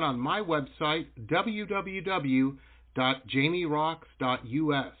become one on my website,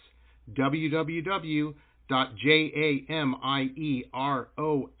 www.jamierocks.us, www.jamieroxx.us.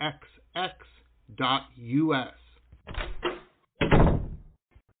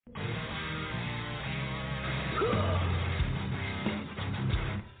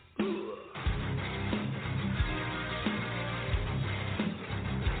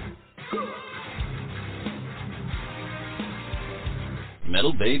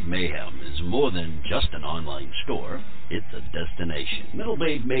 Metal Babe Mayhem is more than just an online store, it's a destination.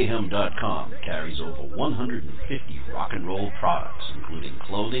 MetalBabeMayhem.com carries over 150 rock and roll products, including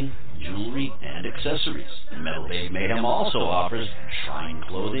clothing, jewelry, and accessories. Metal Babe Mayhem also offers shrine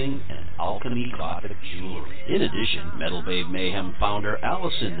clothing and alchemy gothic jewelry. In addition, Metal Babe Mayhem founder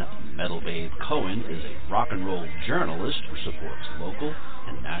Allison Metal Babe Cohen is a rock and roll journalist who supports local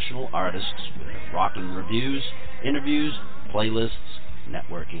and national artists with rockin' reviews, interviews, playlists,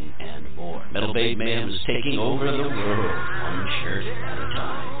 networking, and more. Metal Babe Mayhem is taking over the world, one shirt at a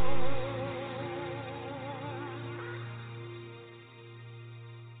time.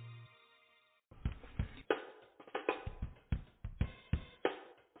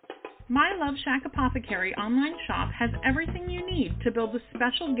 My Love Shack Apothecary online shop has everything you need to build a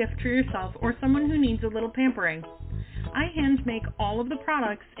special gift for yourself or someone who needs a little pampering. I hand make all of the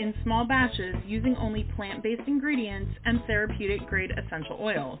products in small batches using only plant-based ingredients and therapeutic-grade essential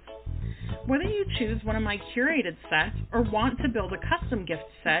oils. Whether you choose one of my curated sets or want to build a custom gift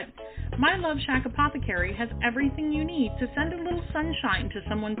set, My Love Shack Apothecary has everything you need to send a little sunshine to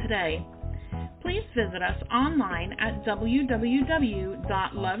someone today. Please visit us online at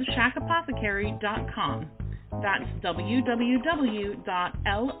www.loveshackapothecary.com. That's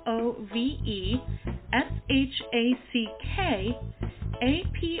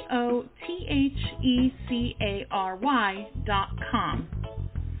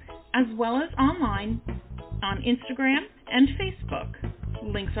as well as online on Instagram and Facebook.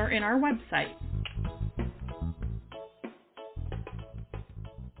 Links are in our website.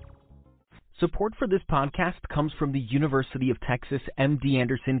 Support for this podcast comes from the University of Texas MD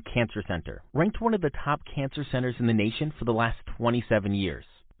Anderson Cancer Center, ranked one of the top cancer centers in the nation for the last 27 years.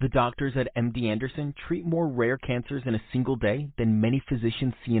 The doctors at MD Anderson treat more rare cancers in a single day than many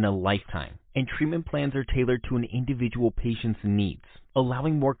physicians see in a lifetime, and treatment plans are tailored to an individual patient's needs,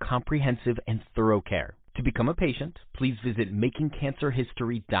 allowing more comprehensive and thorough care. To become a patient, please visit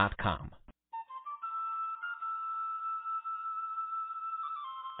makingcancerhistory.com.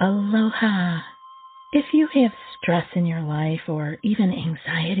 Aloha. If you have stress in your life or even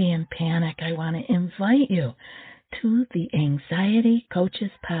anxiety and panic, I want to invite you to the Anxiety Coaches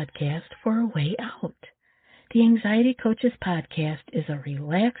Podcast for a way out. The Anxiety Coaches Podcast is a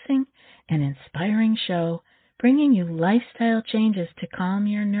relaxing and inspiring show bringing you lifestyle changes to calm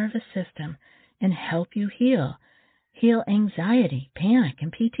your nervous system and help you heal anxiety, panic,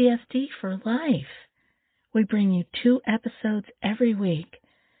 and PTSD for life. We bring you 2 episodes every week.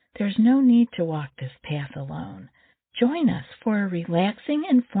 There's no need to walk this path alone. Join us for a relaxing,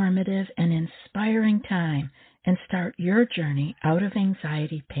 informative, and inspiring time and start your journey out of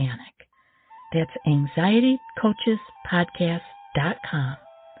anxiety panic. That's anxietycoachespodcast.com.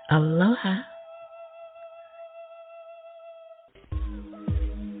 Aloha.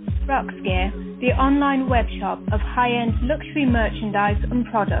 Rocks Gear, the online web shop of high-end luxury merchandise and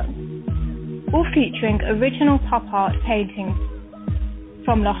products, all featuring original pop art paintings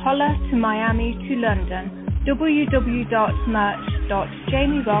from La Jolla to Miami to London.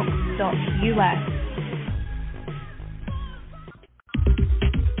 www.merch.jamierocks.us.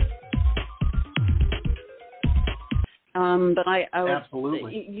 But I was,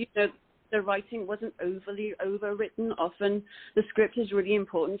 Absolutely. The writing wasn't overly overwritten. Often the script is really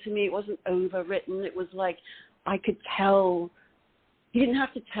important to me. It wasn't overwritten. It was like I could tell. He didn't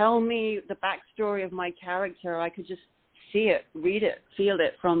have to tell me the backstory of my character. I could just see it, read it, feel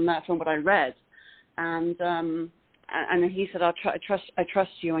it from what I read. And he said, I trust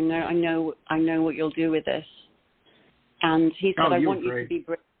you. I know what you'll do with this. And he said, I want you to be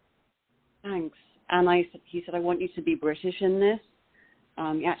British. Thanks. And he said, I want you to be British in this.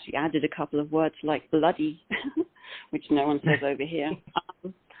 He actually added a couple of words like bloody, which no one says over here.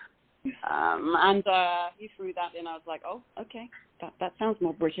 And he threw that in. I was like, oh, okay. that sounds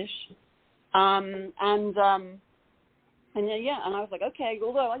more British. And I was like, okay,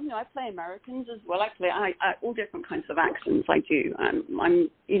 although, I play Americans as well. I play all different kinds of accents I do. I'm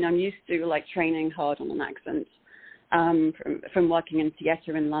used to, like, training hard on an accent. From working in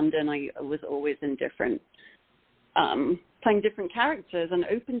theatre in London, I was always in playing different characters and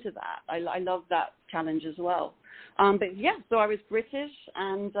open to that. I love that challenge as well. So I was British,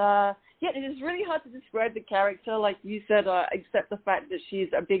 and it is really hard to describe the character, like you said, except the fact that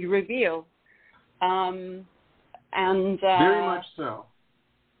she's a big reveal. Very much so.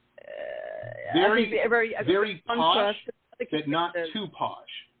 Very posh, but not too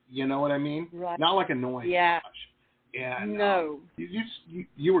posh. You know what I mean? Right. Not like annoying posh. And no,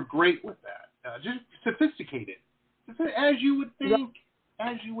 you were great with that. Just sophisticated, as you would think,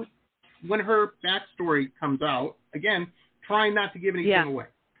 as you would. When her backstory comes out, again, trying not to give anything away.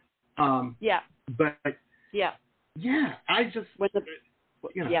 But I just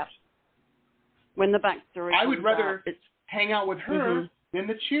when the backstory. I would rather hang out with her than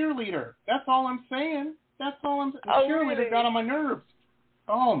the cheerleader. That's all I'm saying. The cheerleader really? got on my nerves.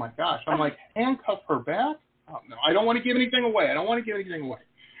 Oh my gosh! I'm like, handcuff her back. Oh, no, I don't want to give anything away.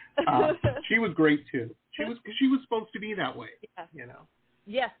 She was great too. She was supposed to be that way. Yeah. You know.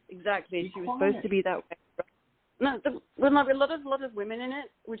 Yes, exactly. Be she was quiet. supposed to be that way. No, there's a lot of women in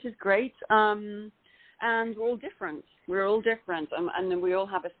it, which is great. And we're all different. And we all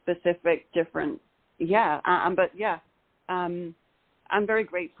have a specific different. I'm very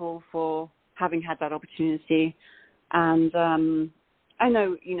grateful for having had that opportunity, and I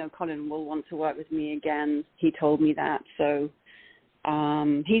know, Colin will want to work with me again. He told me that. So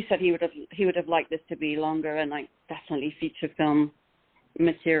he said he would have liked this to be longer and like definitely feature film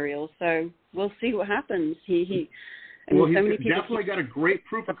material. So we'll see what happens. He's definitely got a great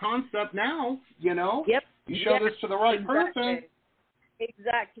proof of concept now, Yep. You show this to the right person.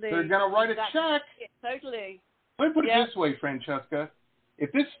 Exactly. They're going to write a check. Totally. Let me put it this way, Francesca.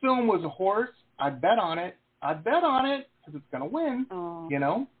 If this film was a horse, I'd bet on it. Because it's going to win, Oh,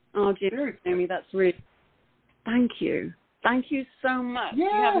 Jamie, that's really... Thank you. Thank you so much. Yeah.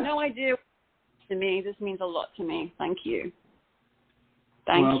 You have no idea to me. This means a lot to me. Thank you.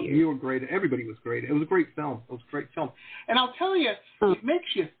 Thank you. You were great. Everybody was great. It was a great film. And I'll tell you, it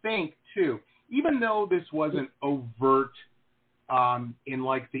makes you think, too. Even though this wasn't overt in,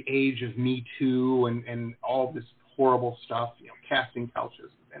 like, the age of Me Too and all this horrible stuff, casting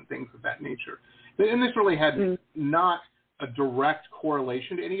couches and things of that nature. And this really had not a direct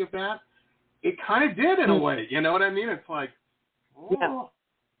correlation to any of that. It kind of did in a way. You know what I mean? It's like,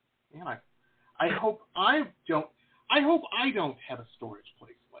 I hope I don't have a storage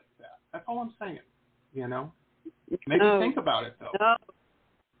place like that. That's all I'm saying. Make you think about it though. No.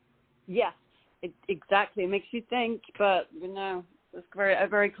 Yes, exactly. It makes you think, but it's a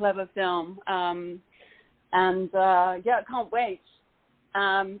very clever film. I can't wait.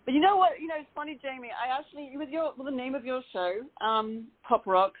 But you know what? It's funny, Jamie. I actually, with the name of your show, Pop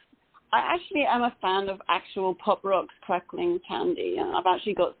Rocks, I actually am a fan of actual Pop Rocks crackling candy. I've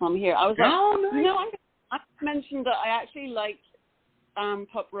actually got some here. I was like, nice. I mentioned that I actually like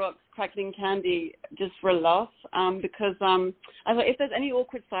Pop Rocks crackling candy just for a laugh, because I was like, if there's any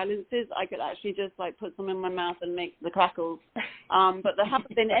awkward silences, I could actually just like put some in my mouth and make the crackles. But there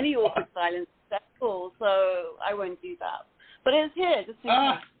haven't been any awkward silences at all, so I won't do that. But it's here, just in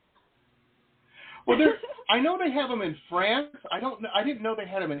case. Well, I know they have them in France. I didn't know they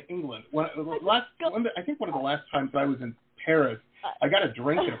had them in England. I think one of the last times I was in Paris, I got a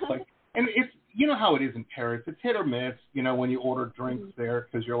drink at a place, and it's how it is in Paris. It's hit or miss. When you order drinks there,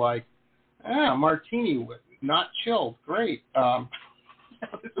 because you're like, martini with not chilled, great.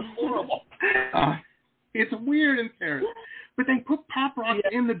 This is horrible. It's weird in Paris, but they put Pop Rocks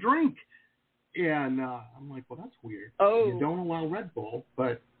in the drink. And I'm like, well, that's weird. Oh. You don't allow Red Bull,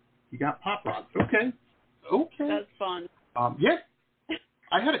 but you got Pop Rocks. Okay. That's fun. Yeah.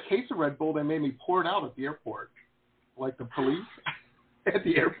 I had a case of Red Bull. They made me pour it out at the airport, like the police at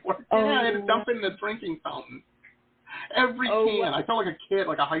the airport. Oh. Yeah, I had to dump it in the drinking fountain. Every can. Wow. I felt like a kid,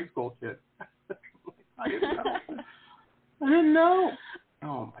 like a high school kid. I didn't know.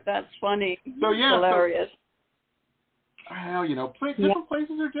 Oh, my That's funny. So, yeah. Hilarious. Well, different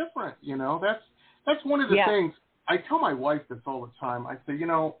places are different. That's one of the things. I tell my wife this all the time. I say,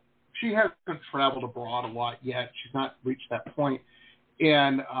 she hasn't traveled abroad a lot yet. She's not reached that point.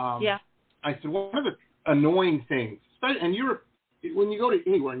 And I said, one of the annoying things, and Europe, when you go to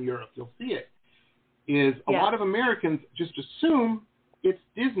anywhere in Europe, you'll see it, is a lot of Americans just assume it's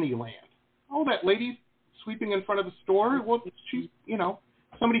Disneyland. Oh, that lady sweeping in front of the store, well, she's,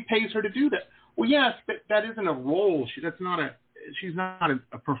 somebody pays her to do that. Well, yes, but that isn't a role. That's not she's not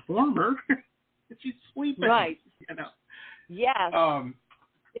a performer. She's sleeping. Right. You know. Yes.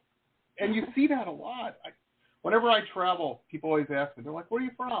 And you see that a lot. Whenever I travel, people always ask me, they're like, where are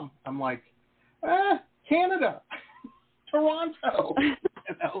you from? I'm like, Canada, Toronto.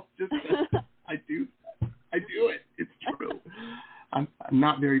 You know, just I do it. It's true. I'm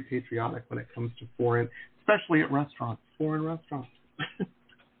not very patriotic when it comes to foreign, especially at restaurants, foreign restaurants.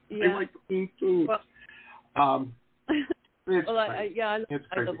 Yeah. I like clean food. Well, it's well, I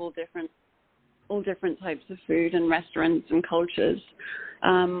love all different types of food and restaurants and cultures.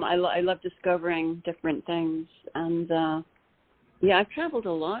 I love discovering different things, and I've traveled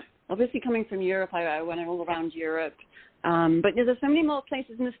a lot. Obviously, coming from Europe, I went all around Europe. But there's so many more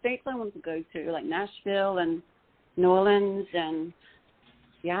places in the States I want to go to, like Nashville and New Orleans and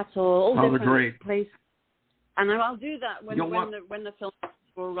Seattle, all different places. And I'll do that when the film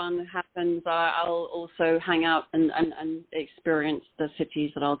festival run happens. I'll also hang out and experience the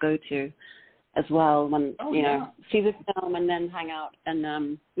cities that I'll go to as well. When see the film and then hang out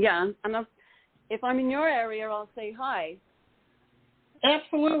and if I'm in your area, I'll say hi.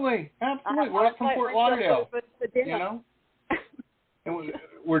 Absolutely. We're up from Fort Lauderdale. You know, and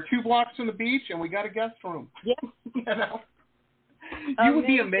we're 2 blocks from the beach, and we got a guest room. Yeah. You know, you would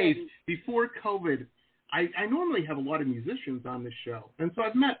be amazed. Before COVID, I normally have a lot of musicians on this show, and so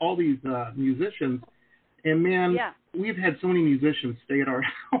I've met all these musicians, and man, we've had so many musicians stay at our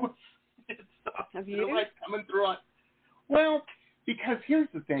house. Have you? They're like coming through on. Well, because here's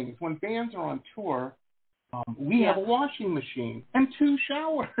the thing: is when bands are on tour, we have a washing machine and 2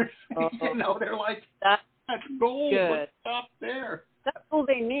 showers. You know, they're like, that's gold. Let's stop there. That's all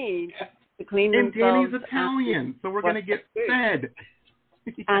they need to clean themselves. And Danny's Italian, and so we're going to get fed.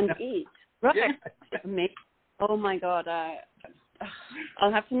 And eat. Right. Yeah. Oh, my God.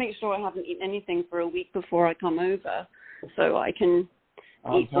 I'll have to make sure I haven't eaten anything for a week before I come over so I can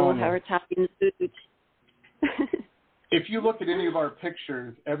eat all her Italian food. If you look at any of our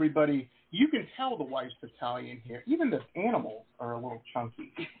pictures, everybody, you can tell the wife's Italian here. Even the animals are a little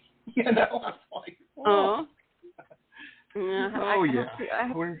chunky. You know, I'm like, whoa. We're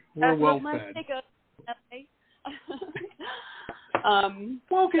well fed.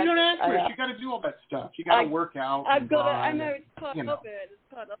 Well, because you're an actress, you got to do all that stuff. You got to work out. I know it's part of it. It's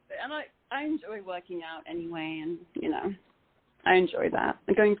part of it, and I enjoy working out anyway, and I enjoy that.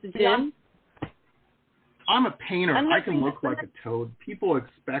 I'm going to the gym. Yeah. I'm a painter. I can look like a toad. People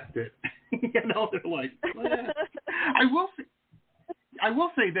expect it. You know, they're like, I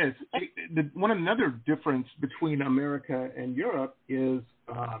will say this. Another difference between America and Europe is,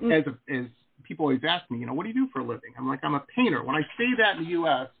 as people always ask me, what do you do for a living? I'm like, I'm a painter. When I say that in the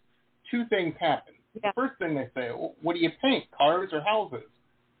U.S., 2 things happen. Yeah. The first thing they say, well, what do you paint, cars or houses?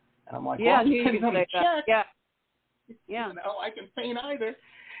 And I'm like, depends on the check. Yeah. I can paint either.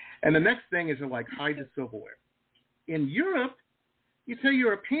 And the next thing is like hide the silverware. In Europe, you say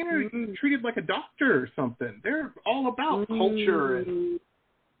you're a painter, you're treated like a doctor or something. They're all about culture and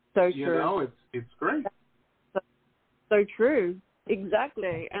so you true. know, it's great. So true.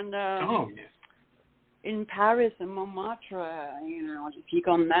 Exactly. And in Paris and Montmartre, if you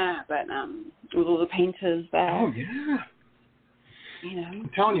go on there, but with all the painters there. Oh yeah. I'm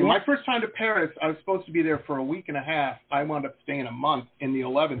telling you, my first time to Paris, I was supposed to be there for a week and a half. I wound up staying a month in the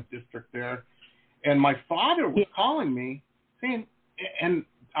 11th district there. And my father was calling me saying, and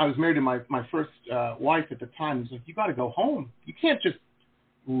I was married to my first wife at the time. He's like, you got to go home. You can't just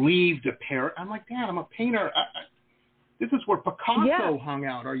leave to Paris. I'm like, Dad, I'm a painter. This is where Picasso hung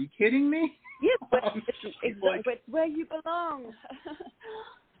out. Are you kidding me? Yes, it's where you belong.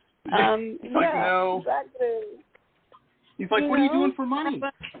 He's like, no. Exactly. He's like, what are you doing for money?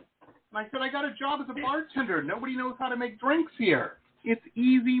 And I said, I got a job as a bartender. Nobody knows how to make drinks here. It's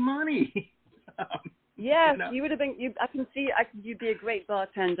easy money. Yes, you would have been. I can see. You'd be a great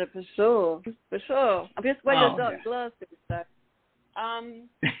bartender for sure. For sure. I'm just wearing your dark glasses. So.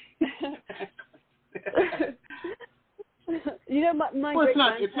 My well,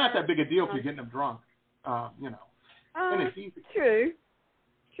 it's not that big a deal if you're getting them drunk. And it's easy. True.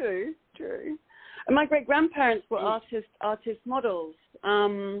 And my great grandparents were artist models.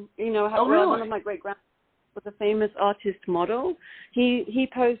 One of my great grandparents was a famous artist model. He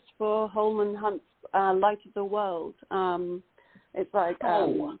posed for Holman Hunt's Light of the World. It's like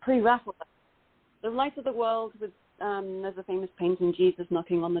pre-Raphael. The Light of the World with there's a famous painting, Jesus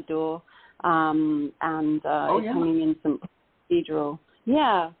knocking on the door, and it's hanging in some cathedral.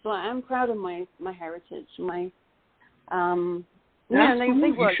 Yeah, so I am proud of my heritage. Absolutely,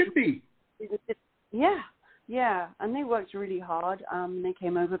 you should be. Yeah, and they worked really hard. They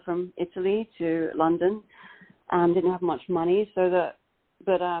came over from Italy to London, didn't have much money,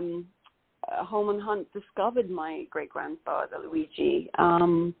 but Holman Hunt discovered my great-grandfather Luigi,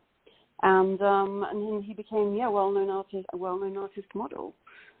 and then he became a well-known artist model.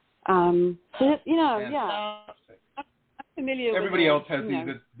 So I'm familiar. Everybody with else has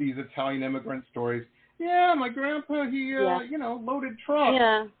these Italian immigrant stories. Yeah, my grandpa, he loaded trucks.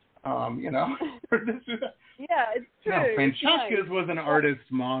 Yeah. It's true. No, Francesca's was an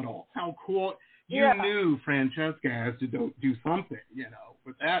artist model. How cool. You knew Francesca has to do something,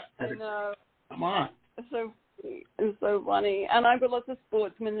 with that. I know. Come on. It's so sweet. It's so funny. And I've got lots of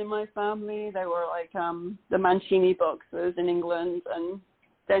sportsmen in my family. They were like the Mancini boxers in England, and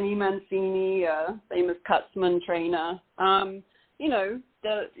Denny Mancini, famous Cutsman trainer.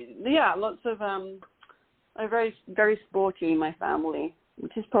 Lots of very, very sporty, my family,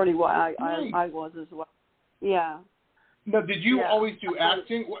 which is probably why I was as well. Yeah. Now, did you always do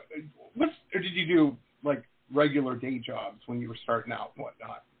acting? Or did you do, like, regular day jobs when you were starting out and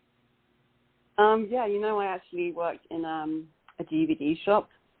whatnot? I actually worked in a DVD shop,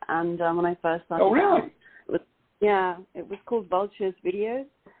 and when I first started out, it was called Vulture's Videos,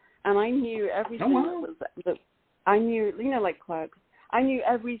 and I knew everything that I knew, like Clerks. I knew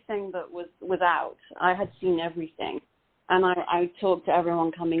everything that was out. I had seen everything. And I talked to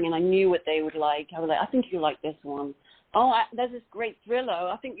everyone coming in. I knew what they would like. I was like, I think you like this one. Oh, there's this great thriller.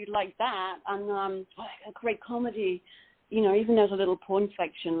 I think you'd like that. And a great comedy. Even there's a little porn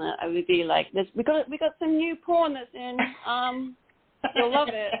section that I would be like, we got some new porn that's in. You'll love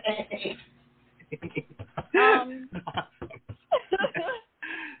it.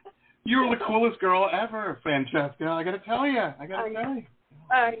 You were the coolest girl ever, Francesca. I got to tell you.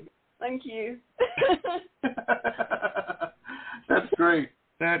 Thank you. That's great.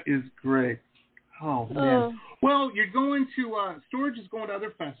 That is great. Oh, man. Well, you're going to, Storage is going to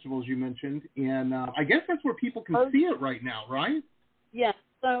other festivals you mentioned, and I guess that's where people can see it right now, right? Yeah.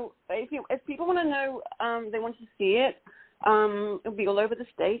 So if people want to know, they want to see it, it'll be all over the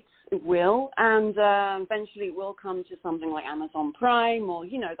States. It will. And eventually it will come to something like Amazon Prime or,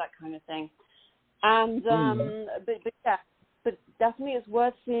 that kind of thing. And, but definitely it's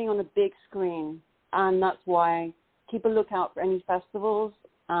worth seeing on a big screen. And that's why keep a lookout for any festivals.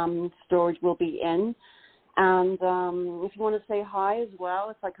 Storage will be in. And if you want to say hi as well,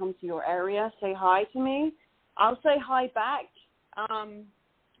 if I come to your area, say hi to me. I'll say hi back. I'm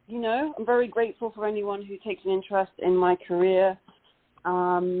very grateful for anyone who takes an interest in my career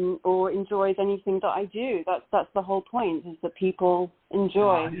or enjoys anything that I do. That's the whole point, is that people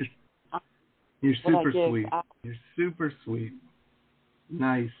enjoy. You're super sweet. You're super sweet.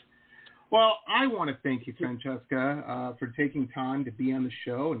 Nice. Well, I want to thank you, Francesca, for taking time to be on the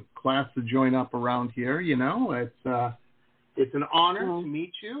show and class to join up around here. It's an honor to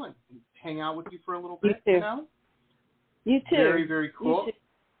meet you and hang out with you for a little bit. You too. Very, very cool.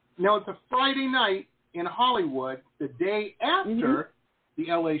 Now, it's a Friday night in Hollywood, the day after the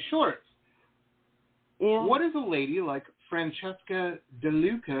LA Shorts. Yeah. What does a lady like Francesca De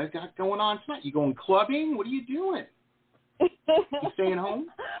Luca got going on tonight? You going clubbing? What are you doing? You staying home?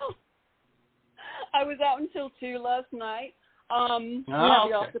 I was out until 2 last night. The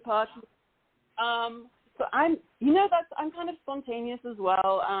after party. So I'm kind of spontaneous as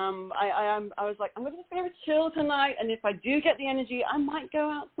well. I was like, I'm just going to chill tonight, and if I do get the energy, I might go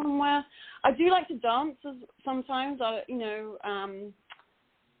out somewhere. I do like to dance sometimes.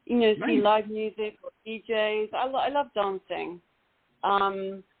 See live music or DJs. I love dancing.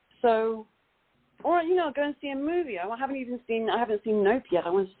 Or go and see a movie. I haven't seen Nope yet. I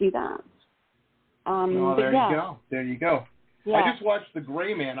want to see that. There you go. Yeah. I just watched The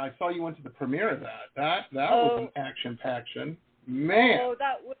Gray Man. I saw you went to the premiere of that. That was an action-packed. Man. Oh,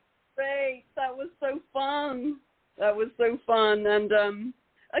 that was great. That was so fun. And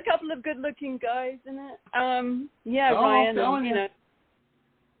a couple of good-looking guys in it. Ryan.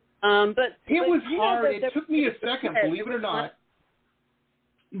 But it was hard. It took me a second, believe it or not.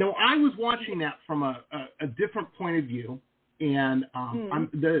 No, I was watching that from a different point of view, and I'm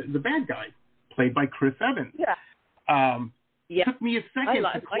the bad guy, played by Chris Evans. It took me a second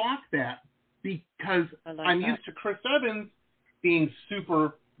to clock that because I'm used to Chris Evans being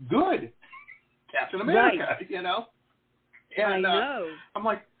super good, Captain America, And I know. I'm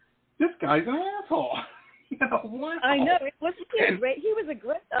like, this guy's an asshole. Wow. I know. He was a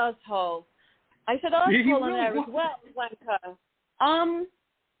great asshole. I said asshole on there as well, wanker.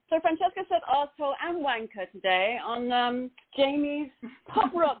 So Francesca said asshole and wanker today on Jamie's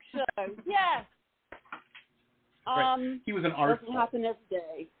Pop Rock show. Yes. Right. He was an arsehole. Doesn't happen every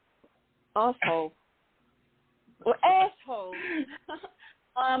day. Arsehole. Or asshole.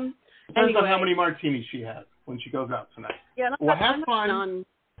 Depends on how many martinis she had. when she goes out tonight. Yeah, well, have fun. None.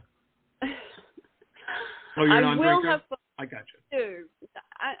 Oh, you're I non-drinker? will have fun. I got you. Too.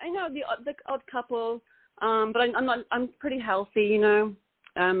 I know the odd couple, but I'm pretty healthy, you know.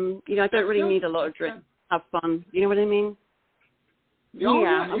 I don't really need a lot of drink. Have fun. You know what I mean? Oh,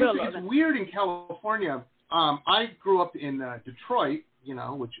 yeah. It's weird in California. I grew up in Detroit,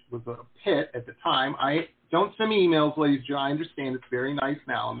 which was a pit at the time. Don't send me emails, ladies. I understand it's very nice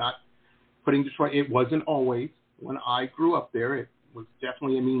now. I'm not putting Detroit. It wasn't always. When I grew up there, it was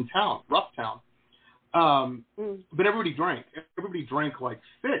definitely a mean town, rough town. But everybody drank. Everybody drank like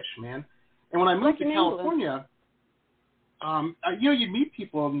fish, man. And when I moved to California, you'd meet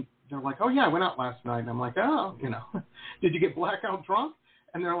people and they're like, oh, yeah, I went out last night. And I'm like, oh, did you get blackout drunk?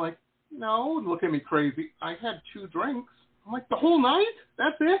 And they're like, no, and look at me crazy. I had 2 drinks. I'm like, the whole night?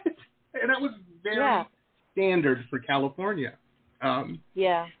 That's it? And that was very standard for California.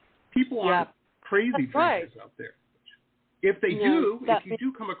 People aren't crazy drinkers out there. If they do, if you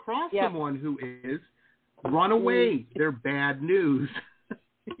do come across someone who is, run away. They're bad news.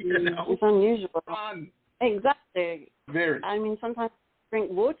 It's unusual. Fun. Exactly. Very. I mean, sometimes I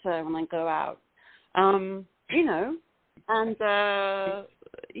drink water when I go out. And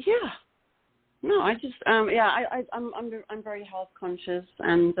No, I just I'm very health conscious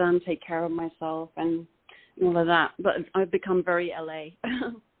and take care of myself and all of that. But I've become very LA.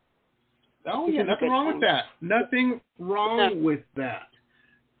 Oh yeah, nothing wrong with that. Nothing wrong with that.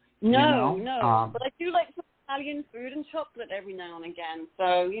 No. But I do like some Italian food and chocolate every now and again.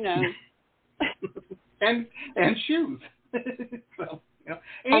 So and shoes. So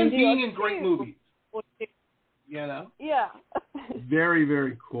and being in great movies. Yeah. Very,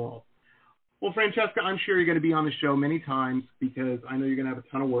 very cool. Well, Francesca, I'm sure you're going to be on the show many times because I know you're going to have a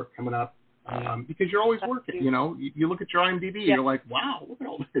ton of work coming up because you're always working. You look at your IMDb, you're like, wow, look at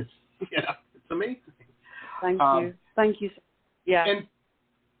all this. It's amazing. Thank you. Yeah. And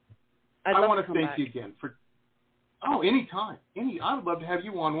I want to thank you again for. Oh, anytime. I would love to have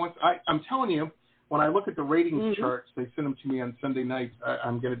you on once. I'm telling you, when I look at the ratings charts, they send them to me on Sunday nights.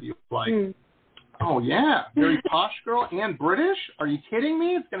 I'm going to be like. Oh, yeah. Very posh girl and British? Are you kidding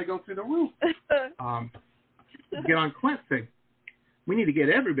me? It's going to go through the roof. Get on Clint's thing. We need to get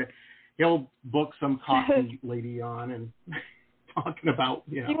everybody. He'll book some coffee lady on and talking about,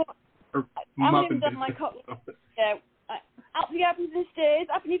 her muffin business. My Cockney, up the up the stairs.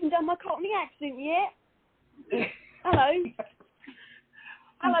 I haven't even done my Cockney accent yet. Hello.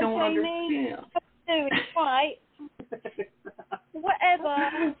 Hello, Jamie. How you doing? Right.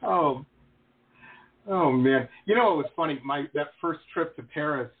 Whatever. Oh man! It was funny. That first trip to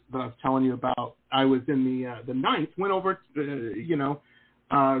Paris that I was telling you about. I was in the 9th. Went over.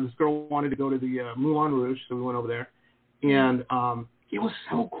 This girl wanted to go to the Moulin Rouge, so we went over there, and it was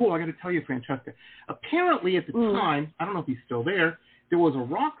so cool. I got to tell you, Francesca. Apparently, at the time, I don't know if he's still there. There was a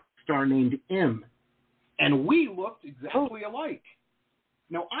rock star named M, and we looked exactly alike.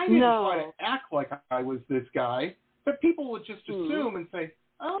 Now I didn't try to act like I was this guy, but people would just assume and say,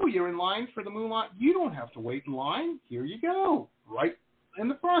 oh, you're in line for the Moulin. You don't have to wait in line. Here you go, right in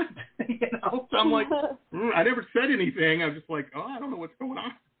the front. So I'm like, I never said anything. I was just like, oh, I don't know what's going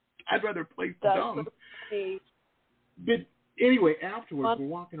on. I'd rather play dumb. But anyway, afterwards, we're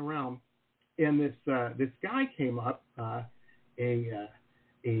walking around, and this guy came up, a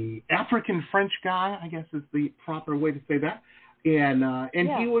African French guy, I guess is the proper way to say that, and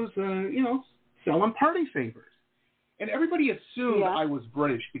he was selling party favors. And everybody assumed I was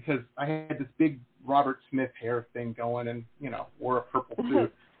British because I had this big Robert Smith hair thing going and, wore a purple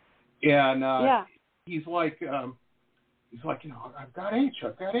suit. And he's like, I've got H.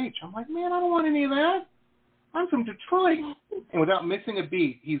 I'm like, man, I don't want any of that. I'm from Detroit. And without missing a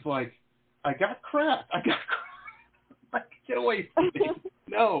beat, he's like, I got crack. Like, get away from me.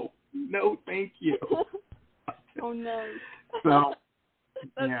 No, thank you. Oh, no. So,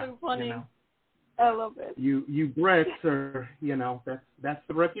 that's so funny. I love it. You Brits are, that's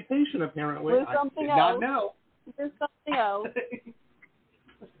the reputation apparently. There's something else. I did not know. There's something else.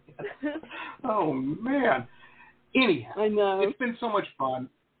 Oh man. Anyhow, I know. It's been so much fun.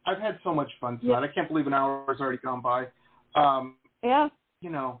 I've had so much fun tonight. I can't believe an hour has already gone by. Your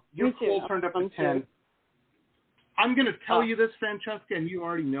poll turned up to 10. I'm going to tell you this, Francesca, and you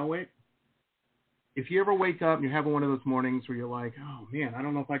already know it. If you ever wake up and you're having one of those mornings where you're like, oh man, I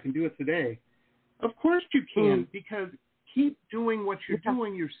don't know if I can do it today. Of course you can, because keep doing what you're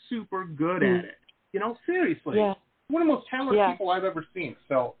doing. You're super good at it. Seriously. Yeah. One of the most talented people I've ever seen.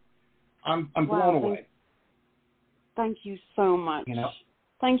 So I'm blown away. Thank you so much.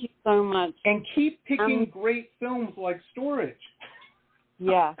 Thank you so much. And keep picking great films like Storage.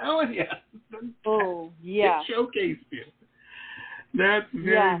 Yeah. I'm telling you. Oh, yeah. It showcased you. That's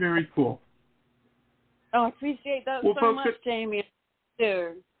very, very cool. Oh, I appreciate that so folks, much, Jamie.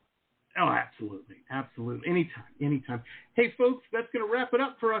 Too. Oh, absolutely. Absolutely. Anytime. Hey, folks, that's going to wrap it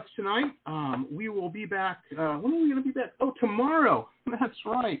up for us tonight. We will be back. When are we going to be back? Oh, tomorrow. That's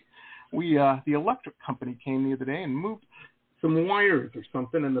right. The electric company came the other day and moved some wires or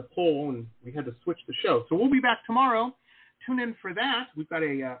something in the pole, and we had to switch the show. So we'll be back tomorrow. Tune in for that. We've got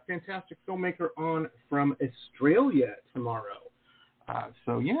a fantastic filmmaker on from Australia tomorrow.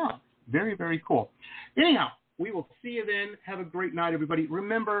 So, yeah, very, very cool. Anyhow, we will see you then. Have a great night, everybody.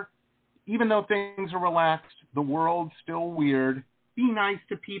 Remember, even though things are relaxed, the world's still weird. Be nice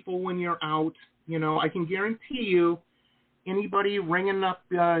to people when you're out. You know, I can guarantee you anybody ringing up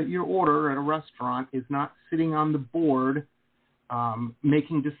your order at a restaurant is not sitting on the board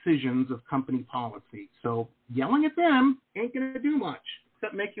making decisions of company policy. So yelling at them ain't going to do much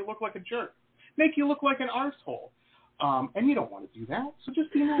except make you look like a jerk, make you look like an arsehole. And you don't want to do that, so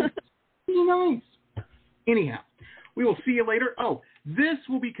just be nice. Be nice. Anyhow, we will see you later. Oh, this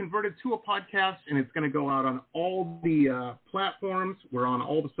will be converted to a podcast, and it's going to go out on all the platforms. We're on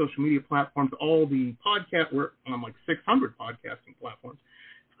all the social media platforms, all the podcast. We're on like 600 podcasting platforms.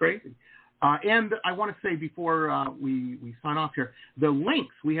 It's crazy. And I want to say before we sign off here, the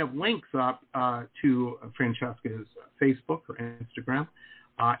links, we have links up to Francesca's Facebook or Instagram,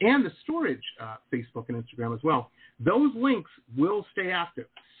 and the storage Facebook and Instagram as well. Those links will stay active.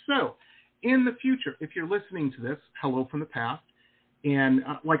 So in the future, if you're listening to this, hello from the past, and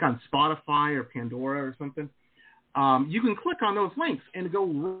like on Spotify or Pandora or something, you can click on those links and go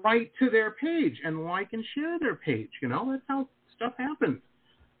right to their page and like and share their page. You know, that's how stuff happens.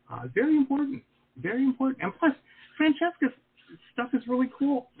 Very important. Very important. And plus, Francesca's stuff is really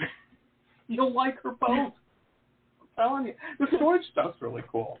cool. You'll like her both. I'm telling you. The storage stuff's really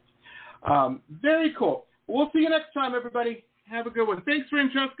cool. Very cool. We'll see you next time, everybody. Have a good one. Thanks,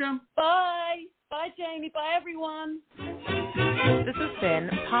 Francesca. Bye. Bye, Jamie. Bye, everyone. This has been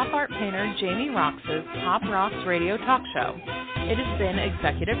pop art painter Jamie Roxx's Pop Rocks Radio Talk Show. It has been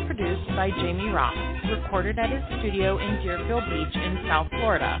executive produced by Jamie Roxx, recorded at his studio in Deerfield Beach in South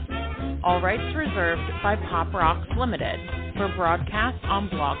Florida. All rights reserved by Pop Rocks Limited for broadcast on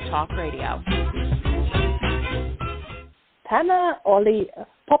Blog Talk Radio. Tana Oli,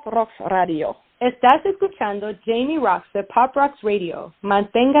 Pop Rocks Radio. Estás escuchando Jamie Roxx de Pop Rocks Radio.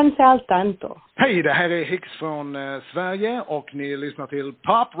 Manténganse al tanto. Hej, det här är Hicks från Sverige och ni lyssnar till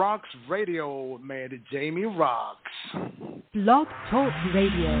Pop Rocks Radio med Jamie Roxx. Blog Talk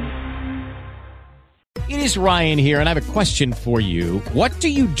Radio. It is Ryan here, and I have a question for you. What do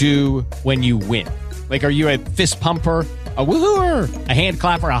you do when you win? Like, are you a fist pumper, a woo-hooer, a hand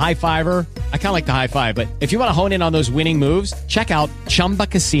clapper, a high fiver? I kind of like the high five, but if you want to hone in on those winning moves, check out Chumba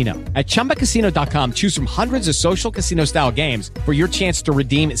Casino. At ChumbaCasino.com, choose from hundreds of social casino-style games for your chance to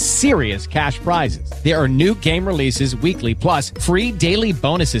redeem serious cash prizes. There are new game releases weekly, plus free daily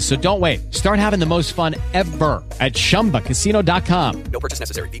bonuses, so don't wait. Start having the most fun ever at ChumbaCasino.com. No purchase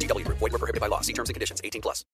necessary. VGW. Void where prohibited by law. See terms and conditions. 18+.